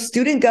lost her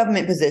student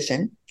government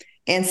position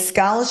and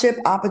scholarship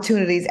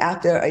opportunities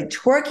after a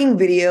twerking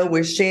video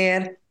was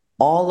shared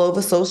all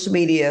over social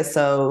media.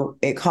 So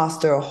it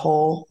cost her a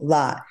whole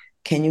lot.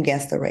 Can you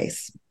guess the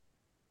race?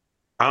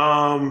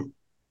 Twerking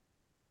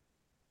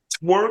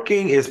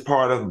is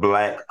part of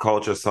Black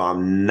culture, so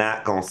I'm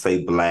not going to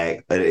say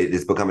Black.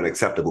 It's become an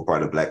acceptable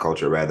part of Black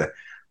culture, rather.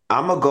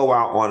 I'm going to go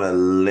out on a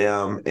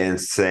limb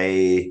and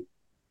say,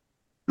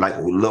 like,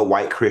 a little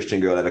white Christian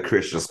girl at a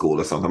Christian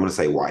school or something. I'm going to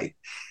say white.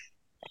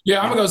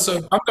 Yeah, I'm going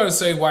to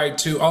say white,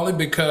 too, only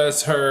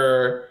because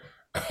her...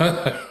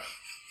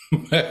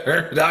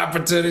 her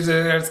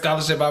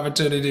scholarship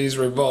opportunities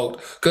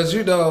revoked, because a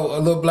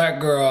little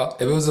Black girl,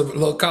 if it was a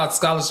little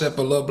scholarship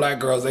for little Black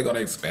girls, they're gonna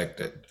expect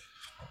it.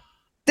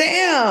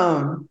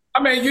 Damn.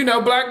 I mean,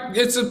 Black,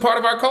 it's a part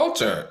of our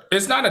culture.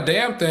 It's not a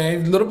damn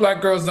thing. Little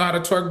Black girls know how to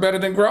twerk better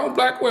than grown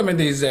Black women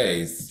these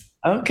days.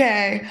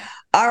 Okay.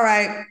 All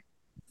right.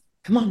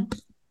 Come on.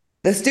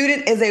 The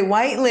student is a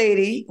white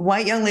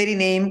young lady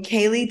named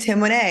Kaylee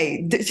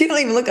Timoney. She don't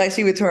even look like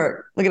she would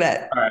twerk. Look at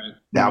that. All right.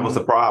 That was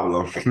the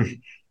problem.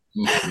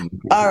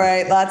 All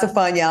right. Lots of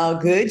fun, y'all.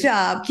 Good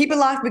job. Keep it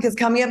locked, because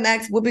coming up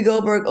next, Whoopi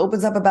Goldberg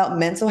opens up about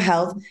mental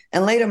health.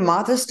 And later,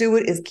 Martha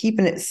Stewart is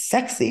keeping it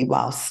sexy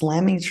while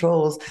slamming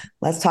trolls.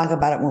 Let's talk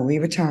about it when we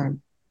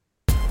return.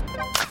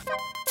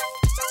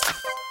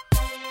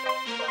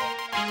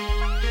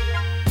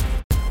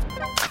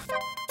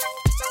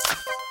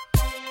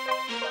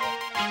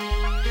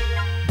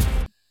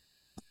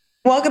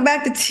 Welcome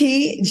back to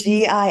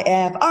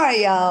TGIF. All right,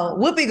 y'all.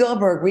 Whoopi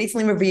Goldberg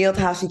recently revealed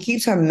how she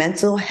keeps her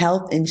mental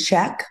health in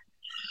check.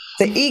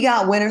 The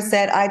EGOT winner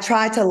said, "I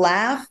try to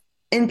laugh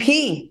and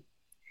pee."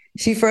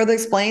 She further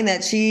explained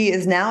that she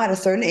is now at a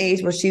certain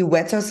age where she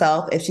wets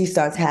herself if she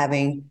starts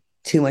having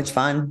too much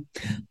fun.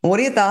 What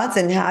are your thoughts,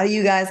 and how do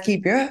you guys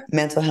keep your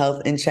mental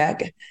health in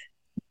check?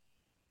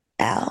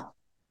 Al?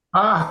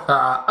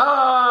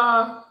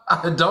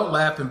 I don't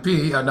laugh and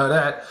pee. I know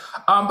that.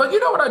 But you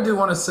know what I do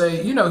want to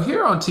say?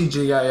 Here on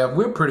TGIF,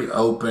 we're pretty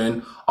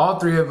open. All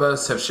three of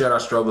us have shared our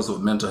struggles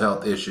with mental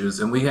health issues,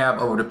 and we have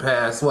over the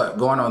past,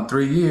 going on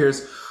 3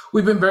 years,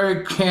 we've been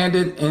very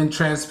candid and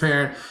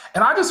transparent.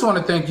 And I just want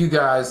to thank you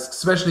guys,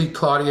 especially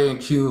Claudia and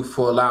Q,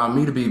 for allowing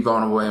me to be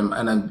vulnerable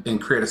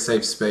and create a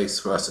safe space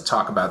for us to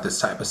talk about this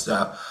type of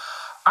stuff.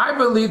 I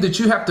believe that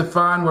you have to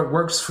find what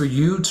works for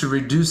you to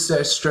reduce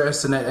that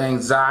stress and that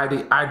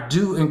anxiety. I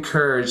do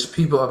encourage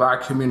people of our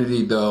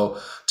community, though,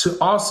 to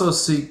also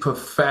seek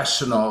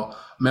professional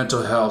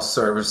mental health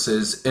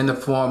services in the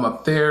form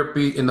of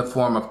therapy, in the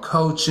form of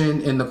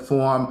coaching, in the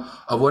form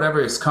of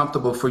whatever is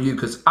comfortable for you.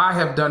 Because I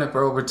have done it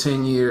for over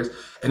 10 years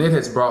and it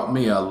has brought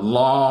me a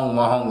long,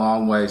 long,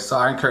 long way. So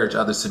I encourage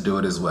others to do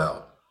it as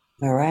well.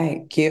 All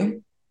right.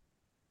 Q?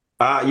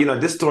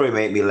 This story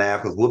made me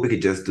laugh because Whoopi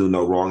could just do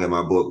no wrong in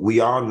my book.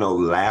 We all know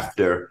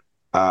laughter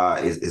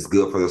is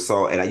good for the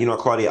soul. And,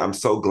 Claudia, I'm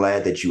so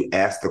glad that you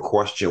asked the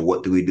question,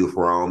 what do we do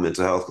for our own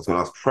mental health? Because when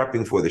I was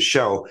prepping for the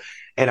show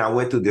and I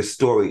went through this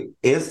story,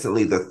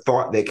 instantly the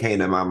thought that came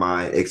to my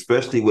mind,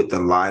 especially with the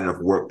line of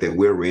work that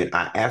we're in,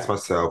 I asked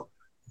myself,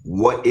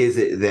 what is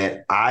it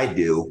that I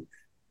do?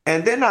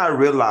 And then I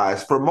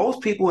realized for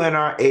most people in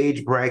our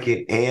age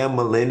bracket and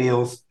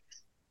millennials,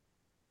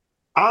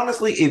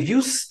 honestly, if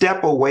you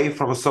step away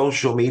from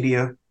social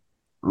media,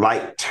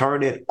 like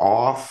turn it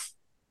off,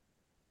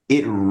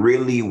 it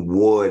really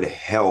would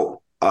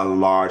help a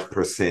large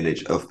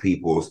percentage of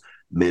people's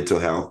mental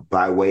health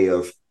by way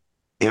of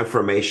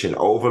information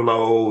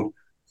overload,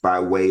 by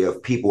way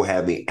of people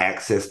having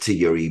access to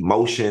your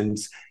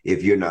emotions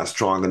if you're not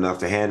strong enough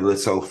to handle it.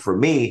 So for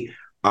me,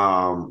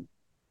 I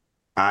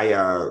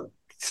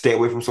stay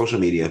away from social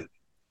media.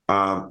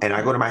 And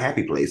I go to my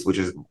happy place, which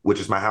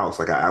is my house.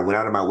 Like I went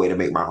out of my way to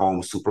make my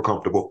home super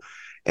comfortable.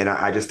 And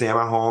I just stay in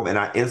my home and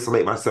I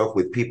insulate myself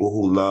with people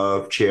who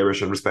love,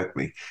 cherish, and respect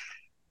me.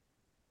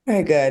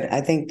 Very good.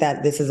 I think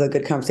that this is a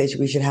good conversation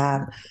we should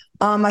have.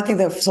 I think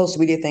the social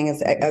media thing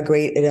is a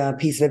great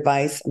piece of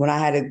advice. When I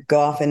had to go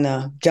off in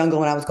the jungle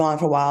when I was gone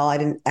for a while, I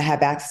didn't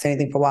have access to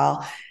anything for a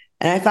while.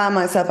 And I found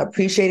myself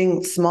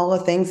appreciating smaller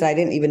things that I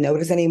didn't even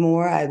notice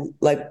anymore. I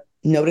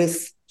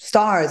noticed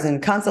stars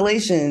and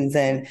constellations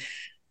and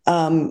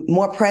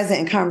more present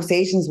in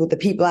conversations with the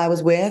people I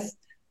was with.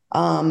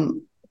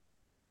 And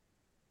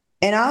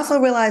I also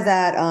realized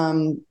that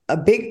a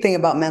big thing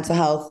about mental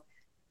health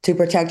to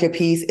protect your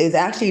peace is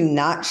actually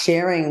not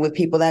sharing with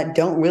people that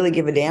don't really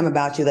give a damn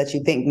about you that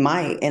you think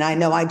might. And I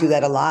know I do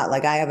that a lot.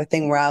 Like I have a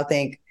thing where I'll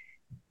think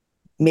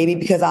maybe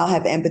because I'll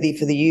have empathy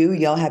for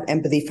y'all have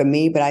empathy for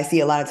me. But I see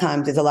a lot of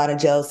times there's a lot of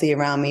jealousy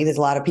around me. There's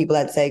a lot of people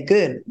that say,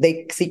 good,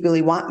 they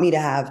secretly want me to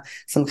have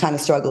some kind of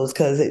struggles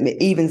because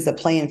it evens the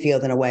playing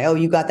field in a way. Oh,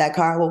 you got that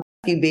car? Well,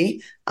 you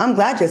be. I'm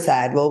glad you're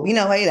sad. Well,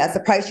 hey, that's the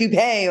price you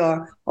pay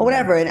or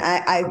whatever. And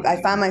I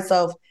find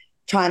myself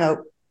trying to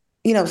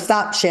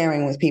stop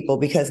sharing with people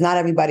because not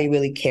everybody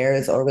really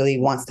cares or really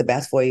wants the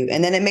best for you.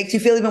 And then it makes you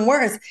feel even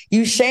worse.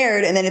 You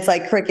shared and then it's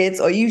like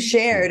crickets, or you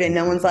shared and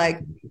no one's like,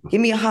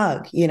 give me a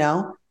hug,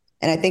 And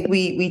I think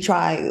we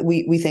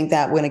think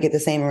that we're going to get the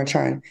same in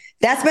return.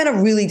 That's been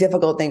a really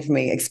difficult thing for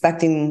me,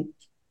 expecting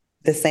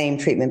the same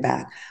treatment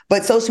back.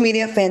 But social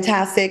media,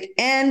 fantastic.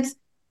 And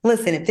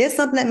listen, if there's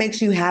something that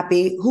makes you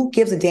happy, who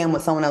gives a damn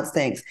what someone else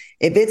thinks?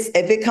 If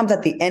it comes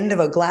at the end of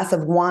a glass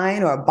of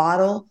wine or a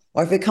bottle,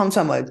 or if it comes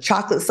from a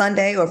chocolate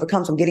sundae, or if it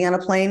comes from getting on a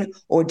plane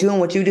or doing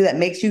what you do that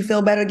makes you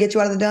feel better, get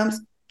you out of the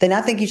dumps, then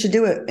I think you should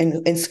do it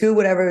and screw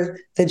whatever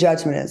the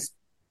judgment is.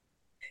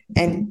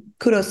 And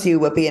kudos to you,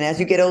 Whoopi. And as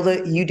you get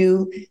older, you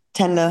do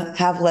tend to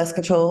have less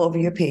control over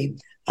your pee.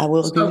 I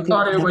will agree with you.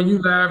 Claudia, when you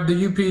laugh, do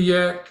you pee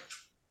yet?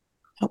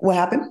 What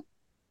happened?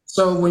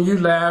 So when you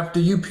laugh,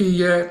 do you pee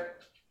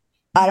yet?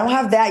 I don't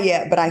have that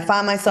yet, but I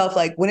find myself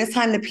like when it's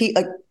time to pee,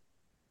 like,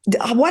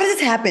 why does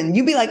this happen?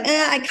 You'd be like,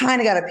 I kind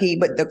of got to pee.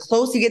 But the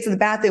closer you get to the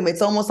bathroom,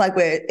 it's almost like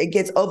where it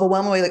gets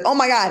overwhelming. Where you're like, oh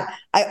my God,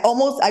 I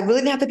really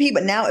didn't have to pee.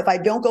 But now if I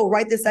don't go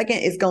right this second,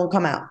 it's going to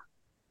come out.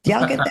 Do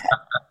y'all get that?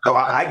 Oh,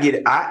 I get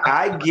it.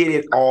 I get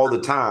it all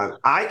the time.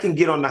 I can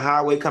get on the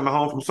highway coming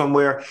home from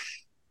somewhere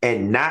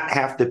and not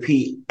have to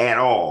pee at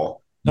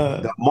all.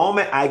 The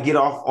moment I get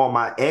off on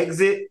my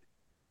exit,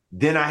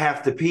 then I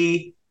have to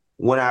pee.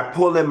 When I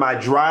pull in my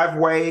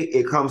driveway,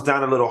 it comes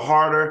down a little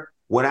harder.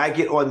 When I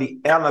get on the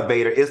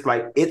elevator, it's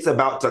like it's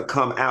about to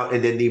come out.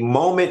 And then the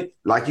moment,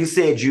 like you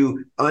said,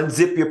 you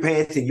unzip your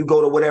pants and you go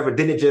to whatever,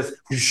 then it just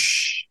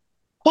whoosh.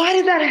 Why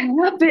did that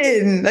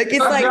happen? Like it's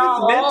like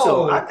it's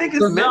mental. I think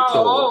it's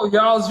mental.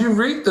 Y'all's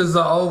urethras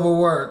are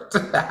overworked. Do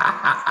I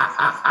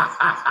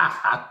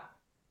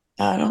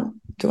have one?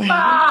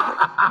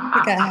 I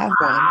think I have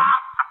one.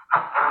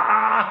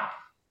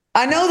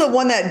 I know the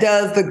one that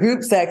does the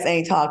group sex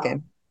ain't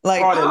talking.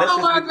 Like, oh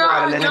my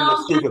God,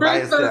 y'all's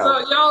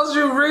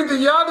urethra,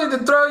 y'all need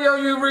to throw your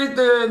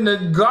urethra in the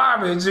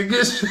garbage and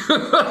get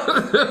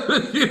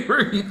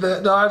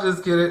urethra. No, I'm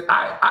just kidding.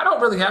 I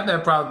don't really have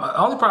that problem. The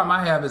only problem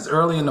I have is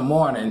early in the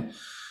morning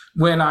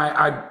when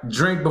I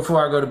drink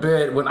before I go to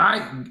bed. When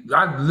I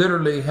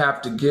literally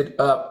have to get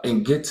up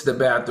and get to the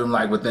bathroom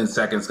like within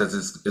seconds because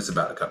it's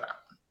about to come out.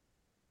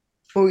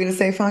 What were we gonna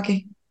say,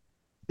 Funky?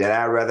 That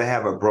I'd rather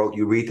have a broke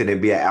urethra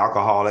than be an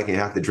alcoholic and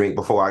have to drink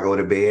before I go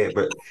to bed.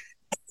 But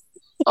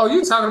oh,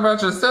 you talking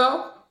about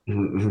yourself?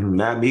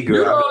 Not me, girl.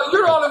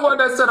 You're the only one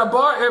that's at a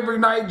bar every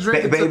night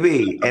drinking.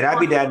 Baby, and I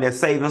be down there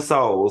saving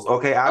souls,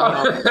 okay?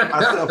 I be on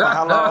myself for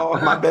how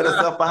long? My better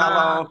self for how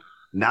long?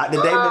 Not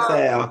today, Miss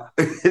Al.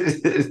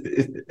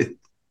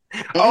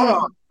 Hold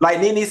Mm. on.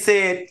 Like Nene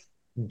said,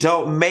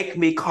 don't make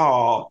me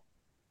call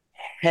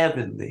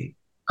heavenly.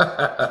 Woo. Get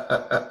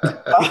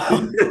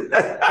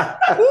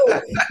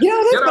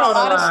on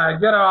the line.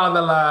 Get on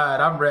the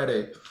line. I'm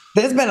ready.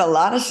 There's been a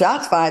lot of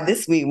shots fired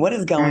this week. What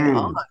is going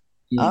on?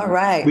 All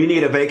right. We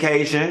need a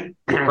vacation.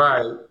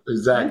 Right.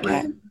 Exactly.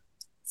 Okay.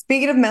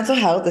 Speaking of mental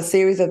health, a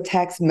series of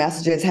text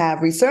messages have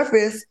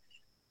resurfaced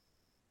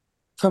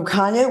from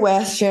Kanye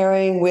West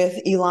sharing with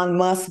Elon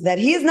Musk that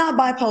he is not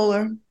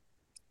bipolar.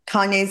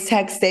 Kanye's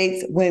text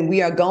states, when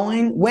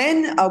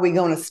are we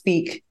going to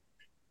speak?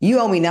 You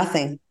owe me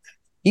nothing.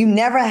 You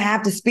never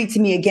have to speak to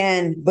me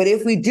again. But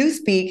if we do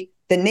speak,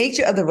 the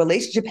nature of the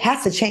relationship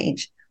has to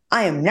change.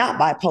 I am not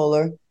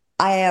bipolar.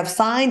 I have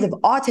signs of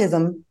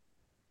autism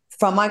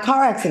from my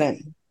car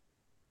accident.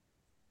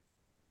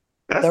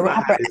 That's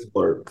not how this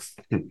works.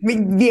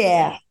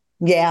 Yeah.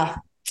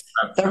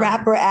 The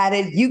rapper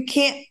added, you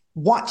can't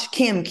watch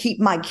Kim keep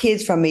my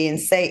kids from me and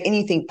say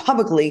anything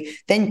publicly,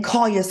 then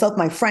call yourself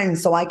my friend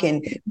so I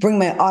can bring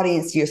my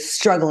audience to your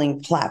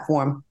struggling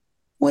platform.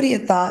 What are your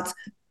thoughts?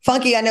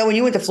 Funky, I know when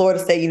you went to Florida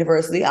State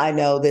University, I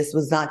know this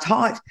was not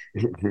taught.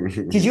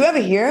 Did you ever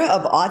hear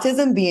of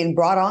autism being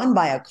brought on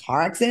by a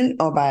car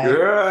accident or by...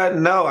 Girl,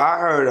 no, I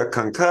heard of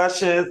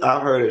concussions.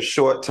 I heard of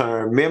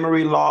short-term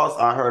memory loss.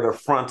 I heard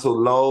of frontal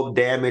lobe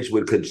damage,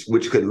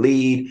 which could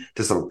lead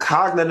to some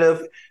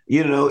cognitive,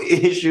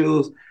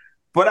 issues.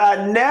 But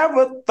I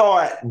never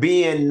thought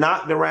being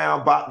knocked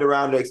around, bopped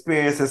around, or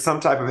experiencing some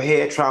type of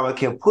head trauma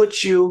can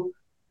put you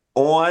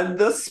on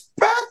the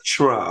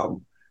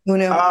spectrum. Who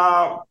knew?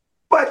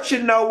 But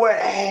you know what?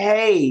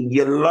 Hey,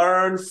 you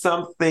learn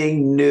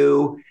something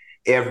new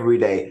every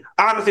day.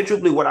 Honestly,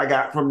 truthfully, what I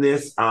got from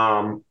this,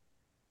 one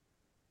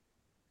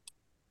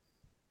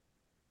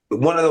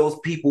of those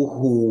people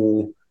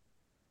who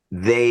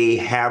they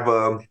have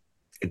a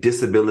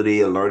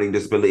disability, a learning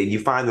disability, and you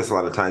find this a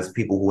lot of times,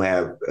 people who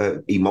have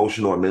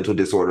emotional or mental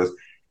disorders,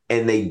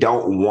 and they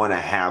don't want to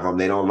have them.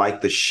 They don't like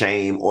the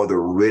shame or the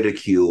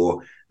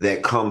ridicule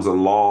that comes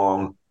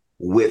along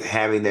with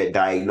having that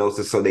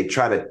diagnosis. So they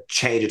try to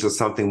change it to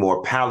something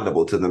more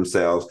palatable to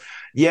themselves.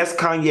 Yes,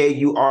 Kanye,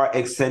 you are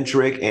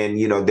eccentric, and,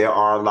 there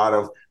are a lot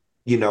of,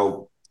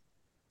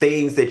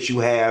 things that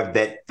you have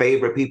that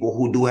favor people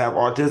who do have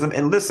autism.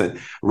 And listen,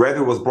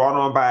 whether it was brought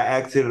on by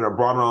accident or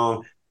brought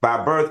on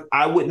by birth,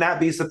 I would not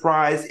be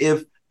surprised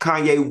if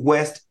Kanye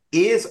West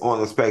is on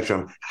the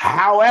spectrum.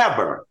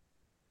 However,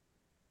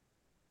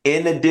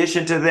 in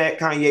addition to that,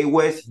 Kanye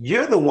West,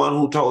 you're the one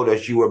who told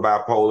us you were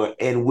bipolar,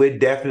 and we're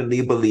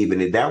definitely believing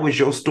it. That was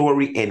your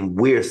story, and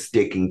we're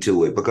sticking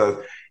to it, because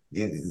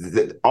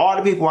all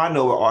the people I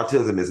know with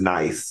autism is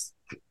nice.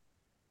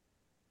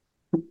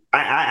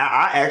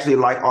 I actually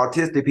like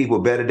autistic people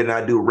better than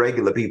I do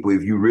regular people,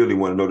 if you really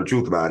want to know the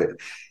truth about it.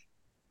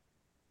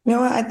 You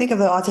know what? I think of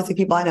the autistic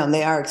people I know, and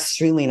they are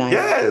extremely nice.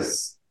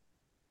 Yes.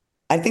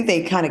 I think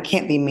they kind of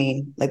can't be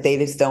mean. Like, they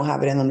just don't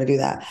have it in them to do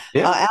that.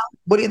 Yeah. Al,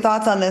 what are your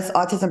thoughts on this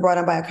autism brought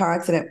on by a car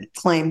accident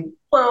claim?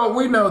 Well,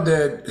 we know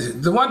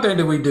that the one thing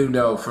that we do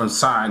know from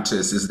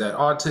scientists is that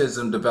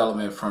autism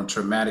development from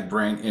traumatic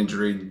brain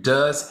injury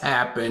does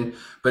happen,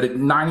 but at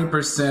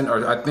 90%,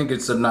 or I think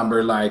it's a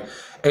number like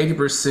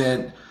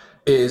 80%,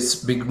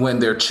 is when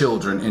they're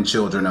children and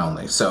children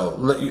only. So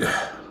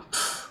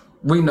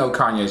we know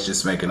Kanye's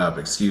just making up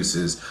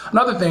excuses.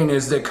 Another thing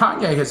is that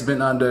Kanye has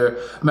been under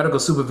medical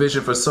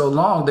supervision for so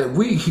long that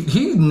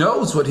he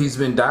knows what he's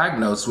been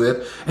diagnosed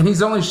with, and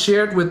he's only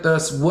shared with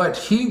us what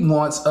he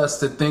wants us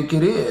to think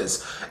it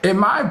is. In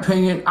my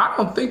opinion, I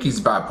don't think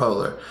he's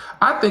bipolar.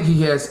 I think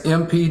he has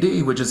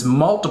MPD, which is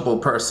multiple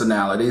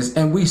personalities,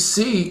 and we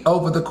see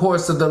over the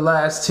course of the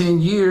last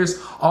 10 years,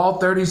 all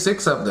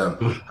 36 of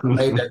them. I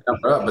made that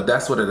number up, but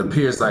that's what it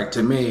appears like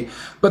to me.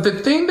 But the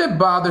thing that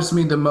bothers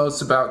me the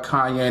most about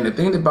Kanye, and the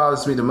thing that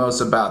bothers me the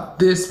most about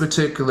this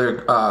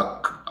particular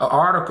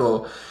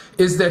article,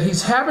 is that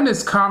he's having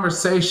this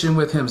conversation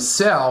with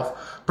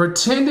himself,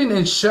 pretending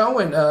and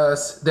showing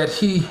us that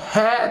he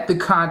had the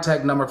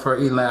contact number for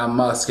Elon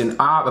Musk, and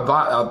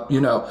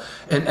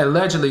and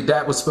allegedly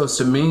that was supposed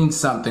to mean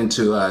something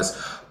to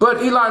us. But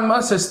Elon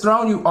Musk has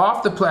thrown you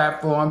off the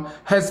platform,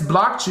 has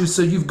blocked you,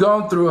 so you've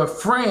gone through a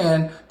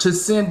friend to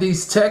send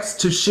these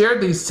texts, to share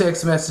these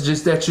text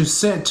messages that you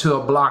sent to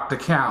a blocked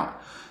account.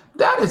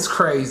 That is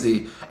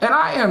crazy. And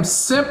I am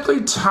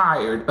simply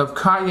tired of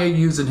Kanye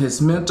using his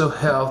mental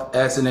health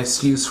as an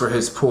excuse for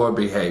his poor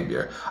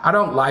behavior. I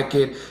don't like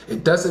it.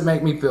 It doesn't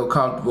make me feel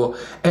comfortable.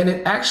 And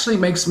it actually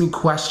makes me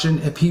question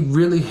if he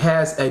really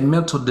has a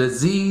mental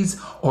disease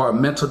or a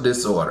mental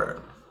disorder.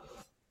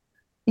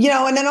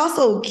 And then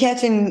also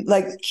catching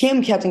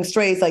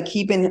strays, like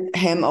keeping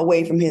him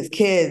away from his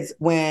kids,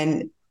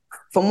 when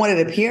from what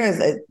it appears,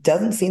 it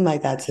doesn't seem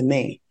like that to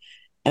me.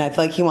 And I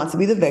feel like he wants to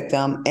be the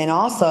victim. And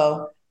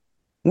also,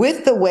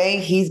 with the way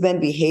he's been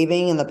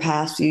behaving in the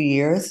past few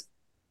years,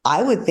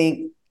 I would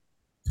think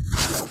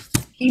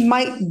he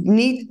might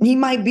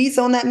be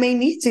someone that may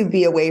need to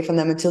be away from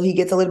them until he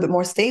gets a little bit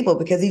more stable,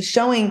 because he's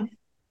showing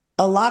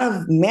a lot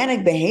of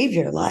manic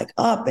behavior, like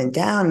up and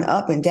down and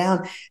up and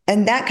down.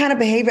 And that kind of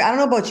behavior, I don't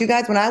know about you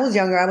guys. When I was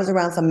younger, I was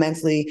around some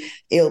mentally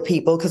ill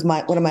people because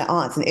one of my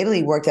aunts in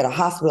Italy worked at a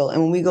hospital.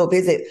 And when we go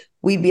visit,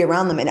 we'd be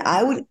around them. And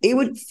it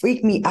would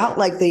freak me out,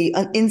 like the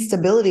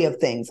instability of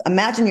things.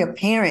 Imagine your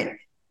parent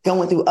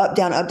going through up,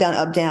 down, up, down,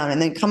 up, down, and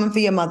then coming for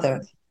your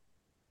mother.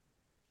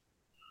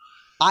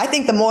 I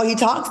think the more he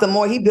talks, the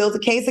more he builds a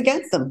case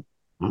against them.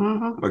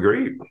 Mm-hmm.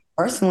 Agreed.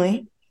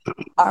 Personally.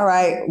 All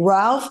right.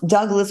 Ralph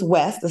Douglas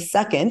West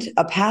II,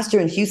 a pastor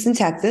in Houston,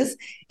 Texas,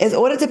 is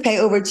ordered to pay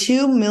over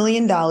 $2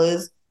 million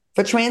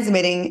for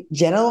transmitting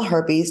genital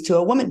herpes to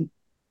a woman.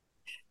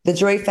 The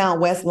jury found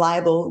West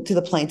liable to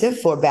the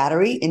plaintiff for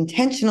battery,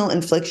 intentional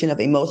infliction of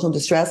emotional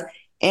distress,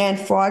 and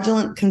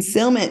fraudulent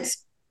concealment.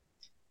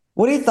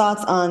 What are your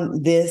thoughts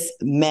on this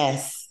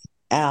mess,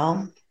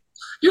 Al?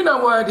 You know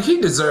what?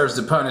 He deserves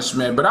the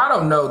punishment, but I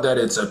don't know that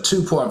it's a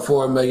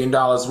 $2.4 million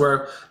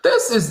worth.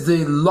 This is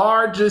the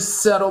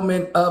largest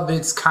settlement of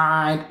its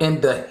kind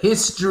in the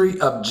history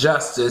of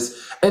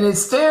justice, and it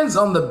stands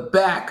on the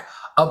back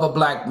of a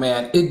black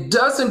man. It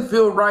doesn't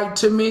feel right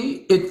to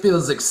me. It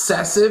feels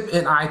excessive,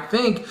 and I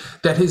think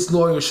that his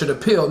lawyer should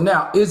appeal.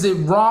 Now, is it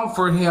wrong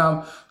for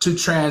him to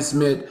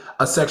transmit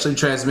a sexually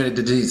transmitted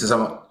disease?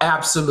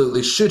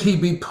 Absolutely. Should he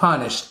be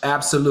punished?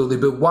 Absolutely.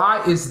 But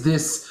why is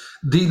this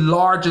the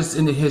largest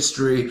in the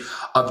history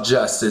of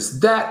justice?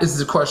 That is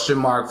the question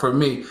mark for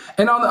me.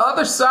 And on the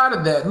other side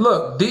of that,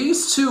 look,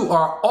 these two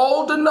are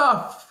old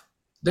enough.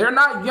 They're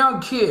not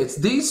young kids.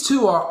 These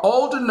two are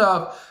old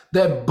enough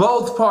that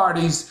both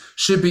parties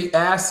should be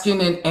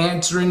asking and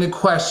answering the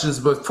questions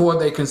before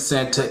they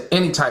consent to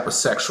any type of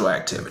sexual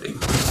activity.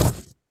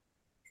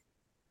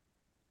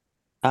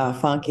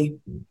 Funky.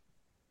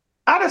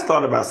 I just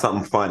thought about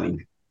something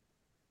funny.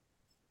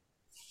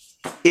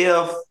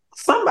 If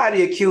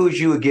somebody accused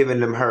you of giving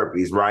them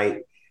herpes,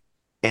 right?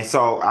 And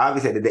so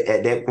obviously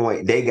at that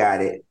point, they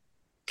got it.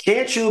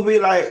 Can't you be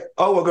like,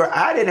 oh, well, girl,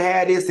 I didn't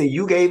have this and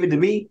you gave it to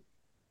me?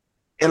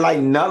 And like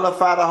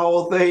nullify the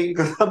whole thing?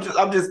 Because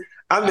I'm just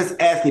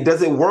asking,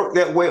 does it work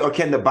that way? Or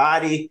can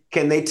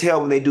they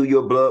tell when they do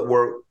your blood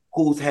work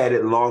who's had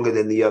it longer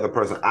than the other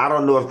person? I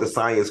don't know if the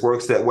science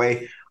works that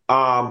way.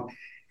 I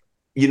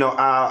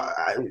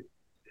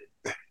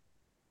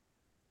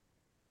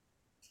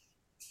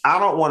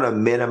don't want to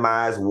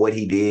minimize what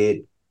he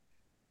did.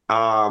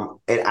 And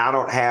I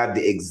don't have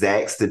the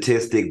exact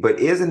statistic, but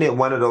isn't it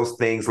one of those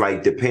things,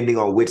 like, depending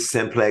on which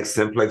simplex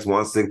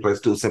 1, simplex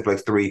 2,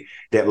 simplex 3,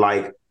 that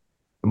like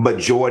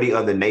majority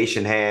of the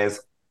nation has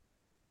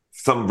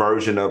some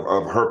version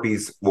of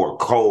herpes or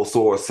cold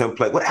sore,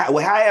 simplex,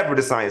 however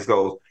the science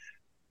goes.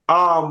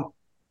 I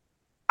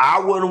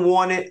wouldn't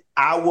want it.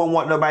 I wouldn't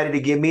want nobody to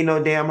give me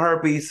no damn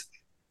herpes,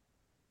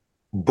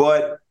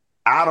 but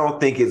I don't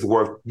think it's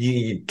worth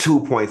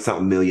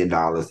 $2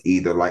 million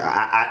either. Like,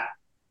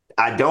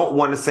 I don't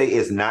want to say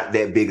it's not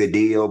that big a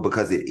deal,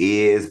 because it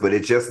is, but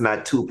it's just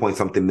not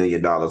 $2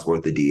 million worth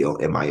of deal,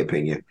 in my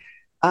opinion.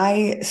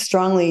 I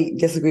strongly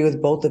disagree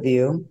with both of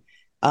you.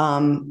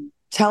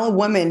 Tell a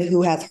woman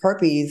who has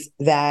herpes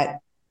that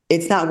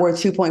it's not worth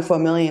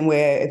 $2.4 million,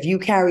 where if you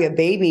carry a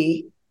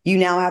baby, you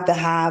now have to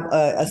have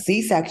a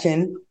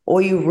C-section,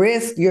 or you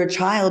risk your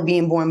child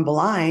being born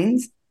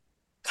blind.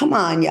 Come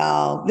on,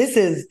 y'all. This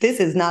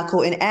is not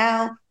cool. And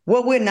Al,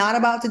 what we're not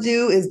about to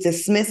do is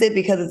dismiss it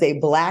because it's a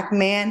black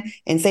man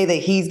and say that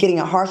he's getting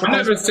a harsher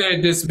punishment. I never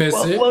said dismiss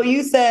it. Well,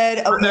 you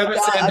said... I never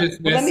said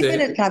dismiss let me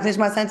finish. Can I finish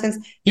my sentence?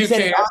 You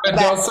can't, but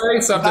don't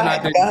say something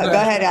I didn't say. Go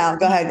ahead, Al.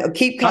 Go ahead.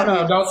 Keep cutting.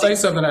 No, don't say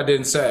something I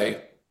didn't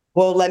say.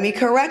 Well, let me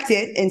correct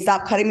it and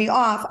stop cutting me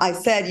off.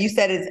 You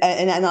said it's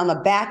and on the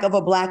back of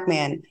a black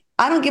man.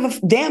 I don't give a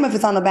damn if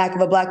it's on the back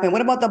of a black man.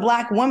 What about the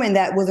black woman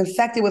that was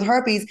infected with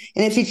herpes,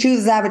 and if she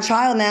chooses to have a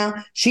child now,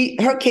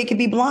 her kid could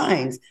be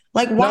blind?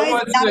 Like, why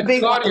is that a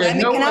big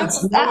one?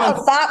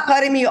 Stop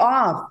cutting me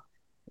off.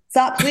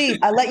 Stop, please.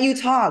 I let you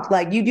talk.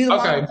 Like, you do the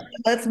okay.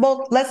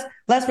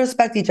 Let's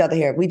respect each other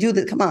here. We do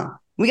this. Come on.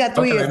 We got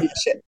 3 years of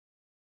this shit.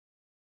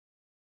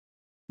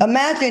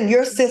 Imagine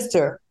your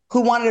sister,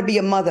 who wanted to be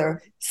a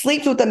mother,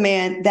 sleeps with a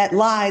man that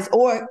lies,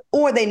 or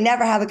they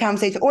never have a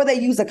conversation, or they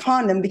use a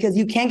condom, because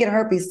you can get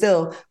herpes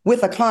still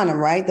with a condom,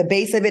 right? The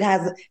base of it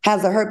has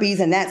the herpes,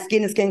 and that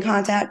skin-to-skin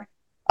contact.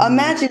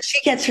 Imagine she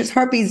gets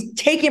herpes,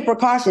 taking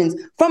precautions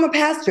from a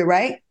pastor,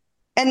 right?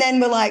 And then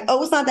we're like,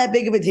 oh, it's not that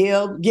big of a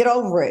deal. Get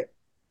over it.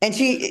 And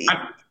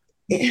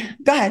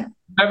go ahead.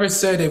 I never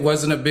said it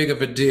wasn't a big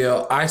of a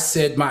deal. I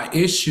said my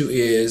issue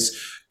is,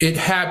 it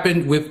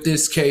happened with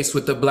this case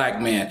with the black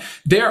man.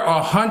 There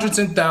are hundreds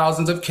and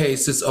thousands of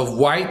cases of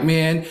white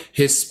men,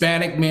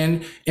 Hispanic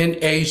men, and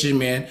Asian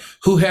men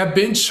who have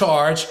been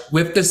charged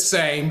with the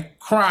same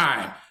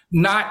crime,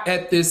 not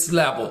at this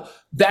level.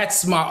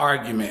 That's my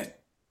argument.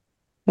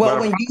 Well,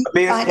 when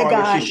you find a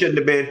guy,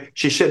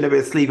 she shouldn't have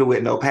been sleeping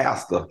with no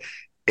pastor.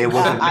 It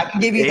wasn't. I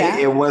can give you that.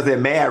 It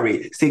wasn't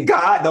married. See,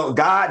 God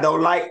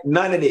don't like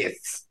none of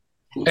this.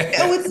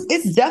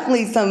 It's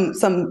definitely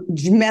some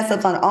mess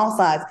ups on all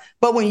sides.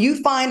 But when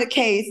you find a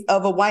case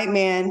of a white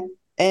man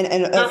and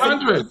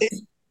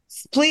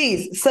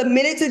please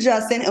submit it to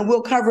Justin and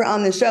we'll cover it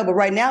on the show. But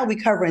right now we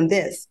covering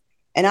this.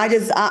 And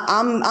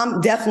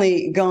I'm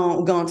definitely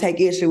gonna take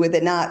issue with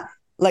it. Not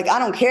like, I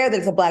don't care that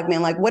it's a black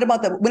man. Like, what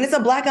about when it's a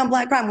black on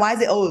black crime? Why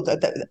is it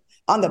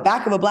on the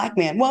back of a black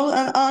man? Well,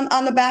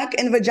 on the back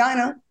and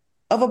vagina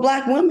of a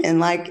black woman.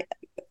 Like,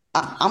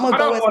 I'm gonna I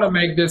don't want to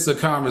make this a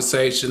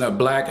conversation of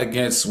black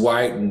against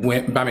white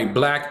women. I mean,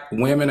 black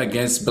women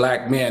against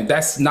black men.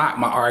 That's not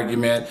my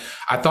argument.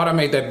 I thought I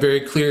made that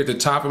very clear at the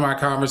top of my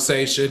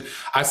conversation.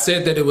 I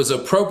said that it was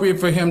appropriate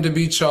for him to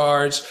be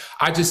charged.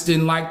 I just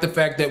didn't like the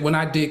fact that when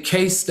I did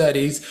case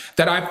studies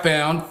that I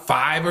found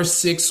 5 or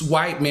 6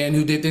 white men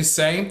who did the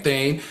same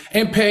thing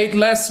and paid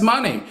less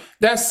money.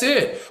 That's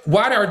it.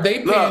 Why are they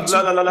paying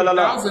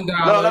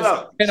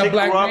 $2,000 and a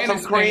black man some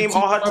is cream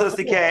on her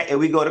Tussie Cat and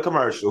we go to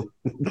commercial?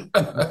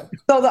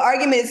 So the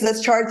argument is,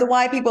 let's charge the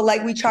white people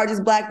like we charge this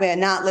black man,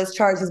 not let's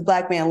charge this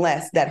black man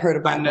less that hurt a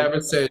black man. I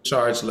never said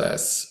charge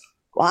less.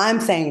 Well,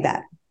 I'm saying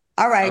that.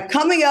 All right,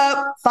 coming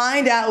up,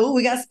 find out. Ooh,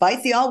 we got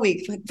spicy all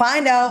week.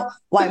 Find out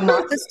why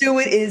Martha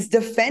Stewart is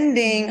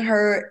defending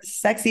her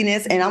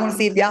sexiness, and I want to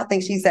see if y'all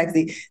think she's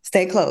sexy.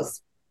 Stay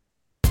close.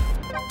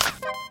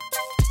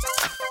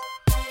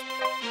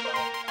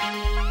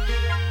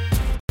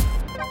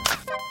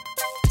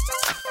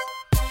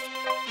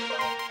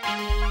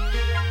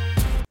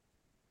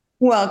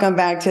 Welcome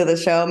back to the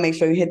show. Make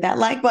sure you hit that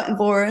like button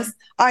for us.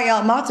 All right,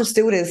 y'all. Martha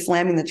Stewart is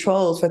slamming the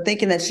trolls for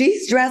thinking that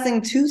she's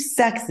dressing too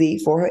sexy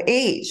for her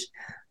age.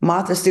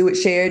 Martha Stewart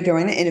shared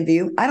during the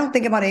interview, "I don't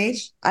think about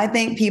age. I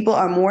think people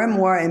are more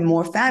and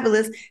more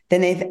fabulous than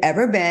they've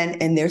ever been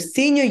in their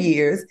senior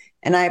years,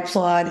 and I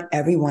applaud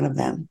every one of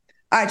them."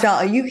 All right, y'all.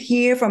 Are you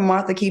here for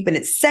Martha keeping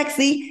it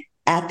sexy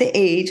at the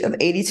age of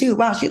 82?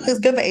 Wow, she looks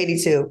good for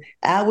 82.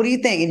 Al, what do you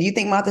think? And do you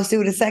think Martha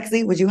Stewart is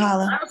sexy? Would you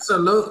holler?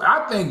 Absolutely.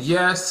 I think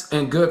yes,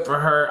 and good for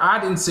her. I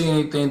didn't see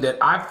anything that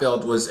I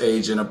felt was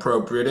age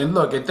inappropriate. And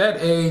look, at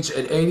that age,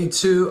 at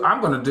 82,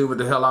 I'm going to do what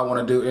the hell I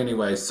want to do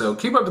anyway. So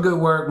keep up the good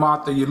work,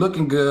 Martha. You're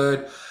looking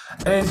good.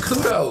 And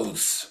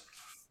kudos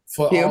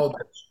for all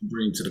that you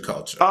bring to the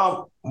culture.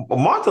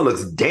 Martha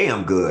looks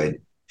damn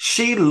good.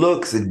 She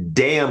looks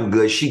damn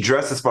good. She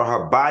dresses for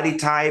her body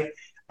type.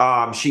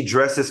 She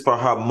dresses for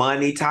her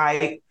money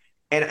type.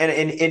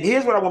 And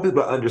here's what I want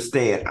people to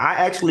understand. I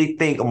actually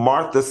think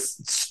Martha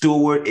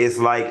Stewart is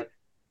like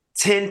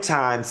 10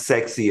 times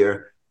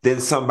sexier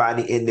than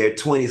somebody in their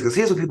 20s. Because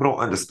here's what people don't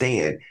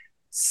understand.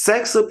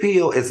 Sex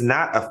appeal is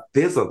not a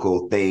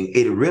physical thing.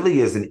 It really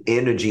is an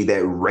energy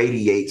that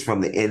radiates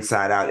from the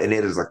inside out, and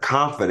it is a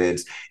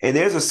confidence. And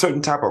there's a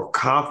certain type of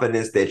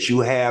confidence that you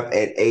have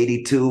at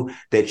 82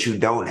 that you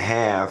don't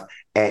have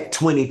at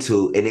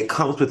 22, and it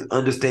comes with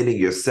understanding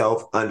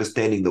yourself,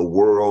 understanding the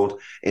world,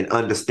 and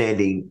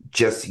understanding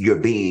just your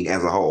being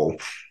as a whole.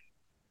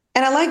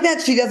 And I like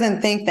that she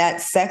doesn't think that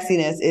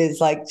sexiness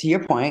is, like, to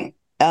your point,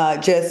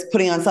 just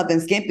putting on something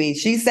skimpy.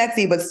 She's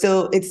sexy, but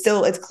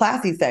it's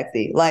classy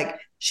sexy. Like,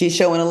 she's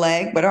showing a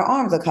leg, but her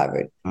arms are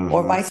covered,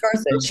 or vice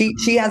versa.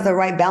 She has the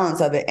right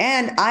balance of it.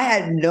 And I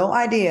had no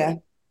idea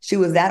she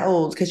was that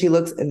old because she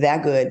looks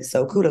that good.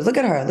 So kudos. Look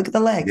at her. Look at the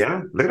legs.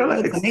 Yeah, look at her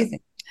legs. It's amazing.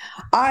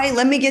 All right,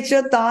 let me get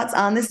your thoughts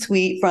on this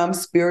tweet from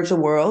Spiritual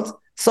World.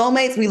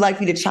 Soulmates, we'd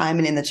like you to chime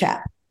in the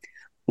chat.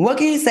 What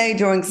can you say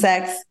during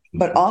sex,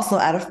 but also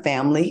at a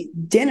family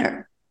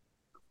dinner?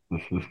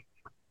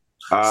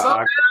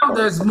 So now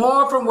there's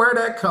more from where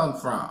that come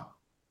from.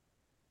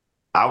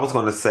 I was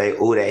going to say,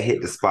 oh, that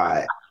hit the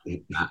spot.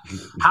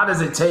 How does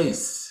it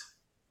taste?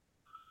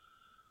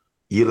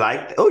 You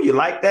like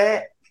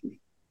that?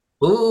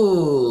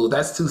 Ooh,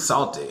 that's too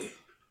salty.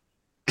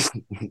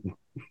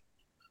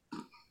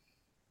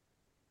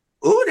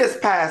 Ooh, this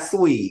pie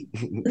sweet.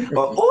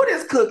 Or ooh,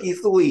 this cookie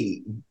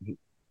sweet.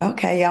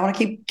 Okay, I want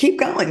to keep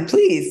going,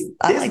 please.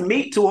 This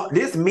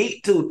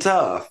meat too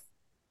tough.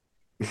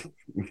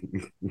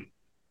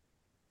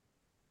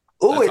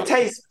 It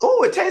tastes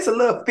a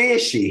little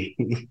fishy.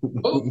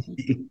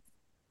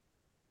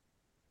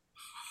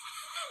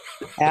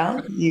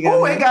 Al,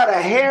 it got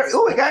hair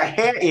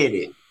in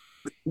it.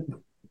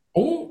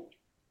 Oh.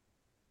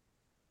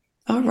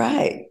 All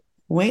right.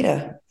 Way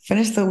to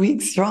finish the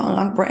week strong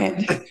on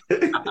brand.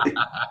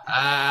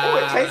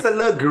 It tastes a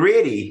little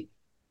gritty.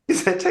 It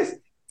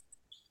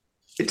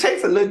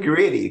tastes a little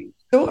gritty.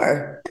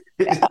 Sure.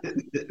 Yeah.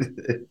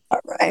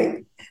 All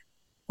right.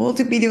 We'll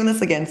be doing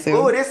this again soon.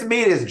 Oh, this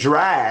meat is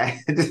dry.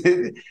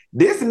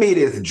 This meat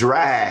is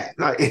dry.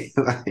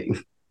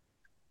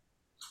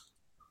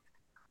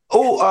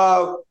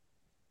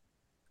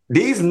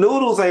 These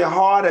noodles ain't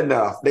hard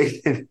enough.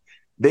 They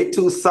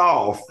too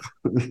soft.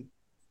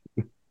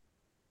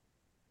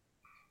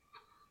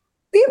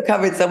 We have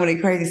covered so many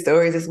crazy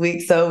stories this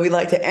week, so we'd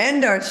like to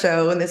end our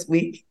show this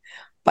week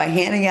by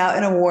handing out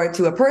an award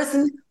to a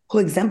person who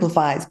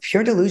exemplifies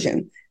pure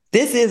delusion.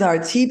 This is our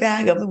tea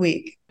bag of the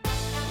week.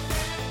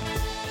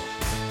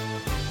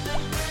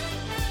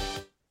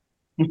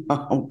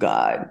 Oh,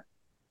 God.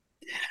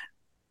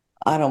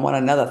 I don't want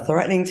another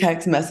threatening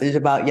text message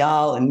about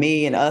y'all and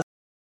me and us.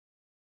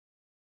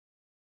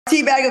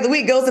 Tea bag of the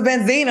week goes to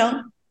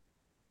Benzino.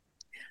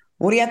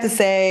 What do you have to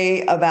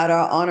say about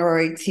our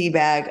honorary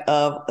teabag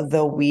of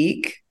the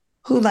week?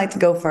 Who'd like to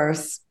go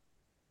first?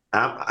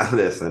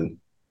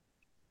 Listen,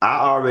 I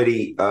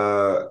already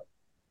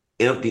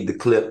emptied the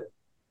clip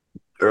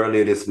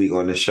earlier this week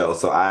on the show,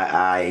 so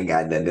I ain't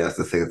got nothing else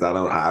to say because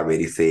I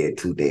already said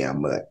too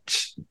damn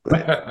much.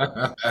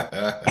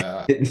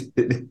 I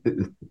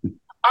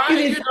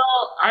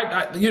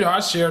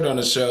shared on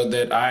the show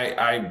that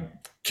I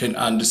can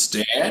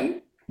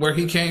understand where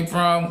he came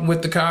from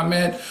with the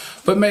comment,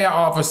 but may I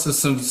offer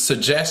some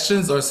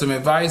suggestions or some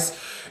advice?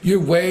 You're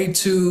way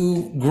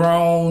too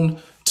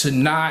grown to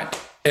not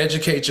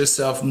educate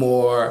yourself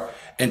more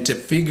and to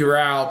figure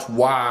out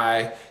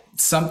why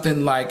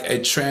something like a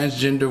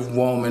transgender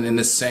woman in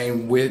the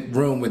same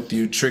room with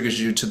you triggers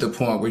you to the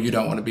point where you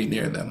don't want to be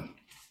near them.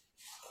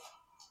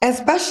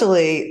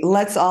 Especially,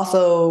 let's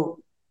also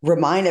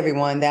remind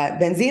everyone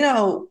that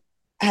Benzino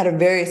had a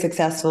very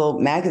successful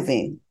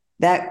magazine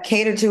that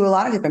catered to a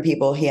lot of different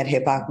people. He had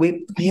Hip Hop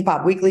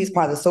Weekly,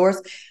 part of the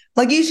Source.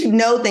 Like, you should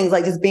know things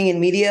like just being in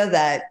media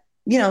that,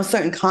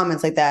 certain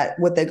comments like that,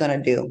 what they're going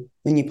to do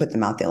when you put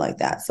them out there like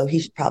that. So he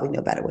should probably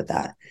know better with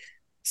that.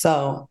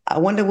 So I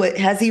wonder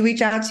has he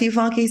reached out to you,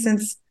 Funky,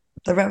 since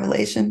the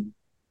revelation?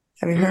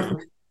 Have you heard from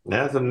him?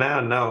 As of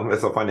now, no.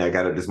 It's so funny. I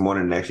got it this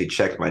morning and actually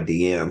checked my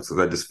DMs because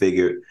I just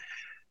figured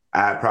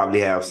I'd probably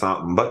have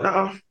something. But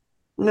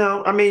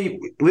no. I mean,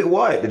 with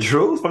what? The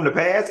truth from the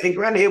past? And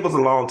granted, it was a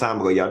long time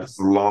ago, y'all. This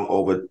was long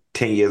over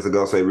 10 years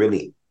ago. So it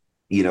really,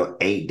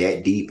 ain't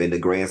that deep in the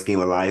grand scheme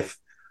of life.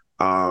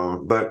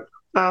 But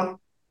no.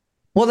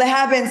 Well, there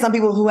have been some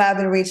people who have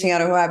been reaching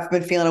out or who have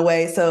been feeling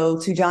away. So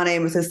to John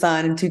Amos'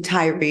 son and to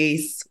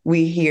Tyrese,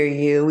 we hear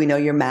you. We know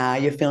you're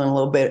mad. You're feeling a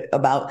little bit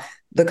about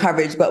the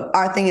coverage. But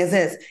our thing is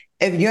this.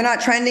 If you're not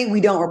trending,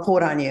 we don't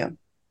report on you.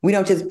 We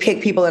don't just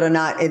pick people that are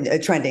not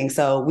trending.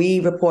 So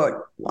we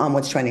report on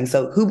what's trending.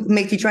 So who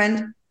makes you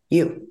trend?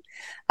 You.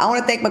 I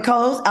want to thank my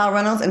co-hosts, Al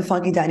Reynolds and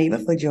Funky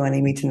Dineva, for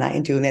joining me tonight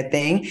and doing that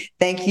thing.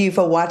 Thank you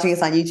for watching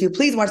us on YouTube.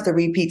 Please watch the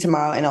repeat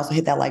tomorrow and also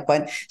hit that like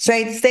button.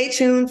 Stay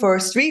tuned for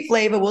Street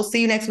Flavor. We'll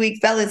see you next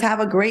week. Fellas, have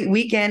a great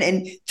weekend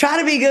and try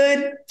to be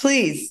good,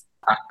 please.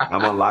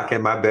 I'm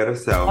unlocking my better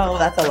self. Oh,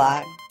 that's a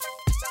lie.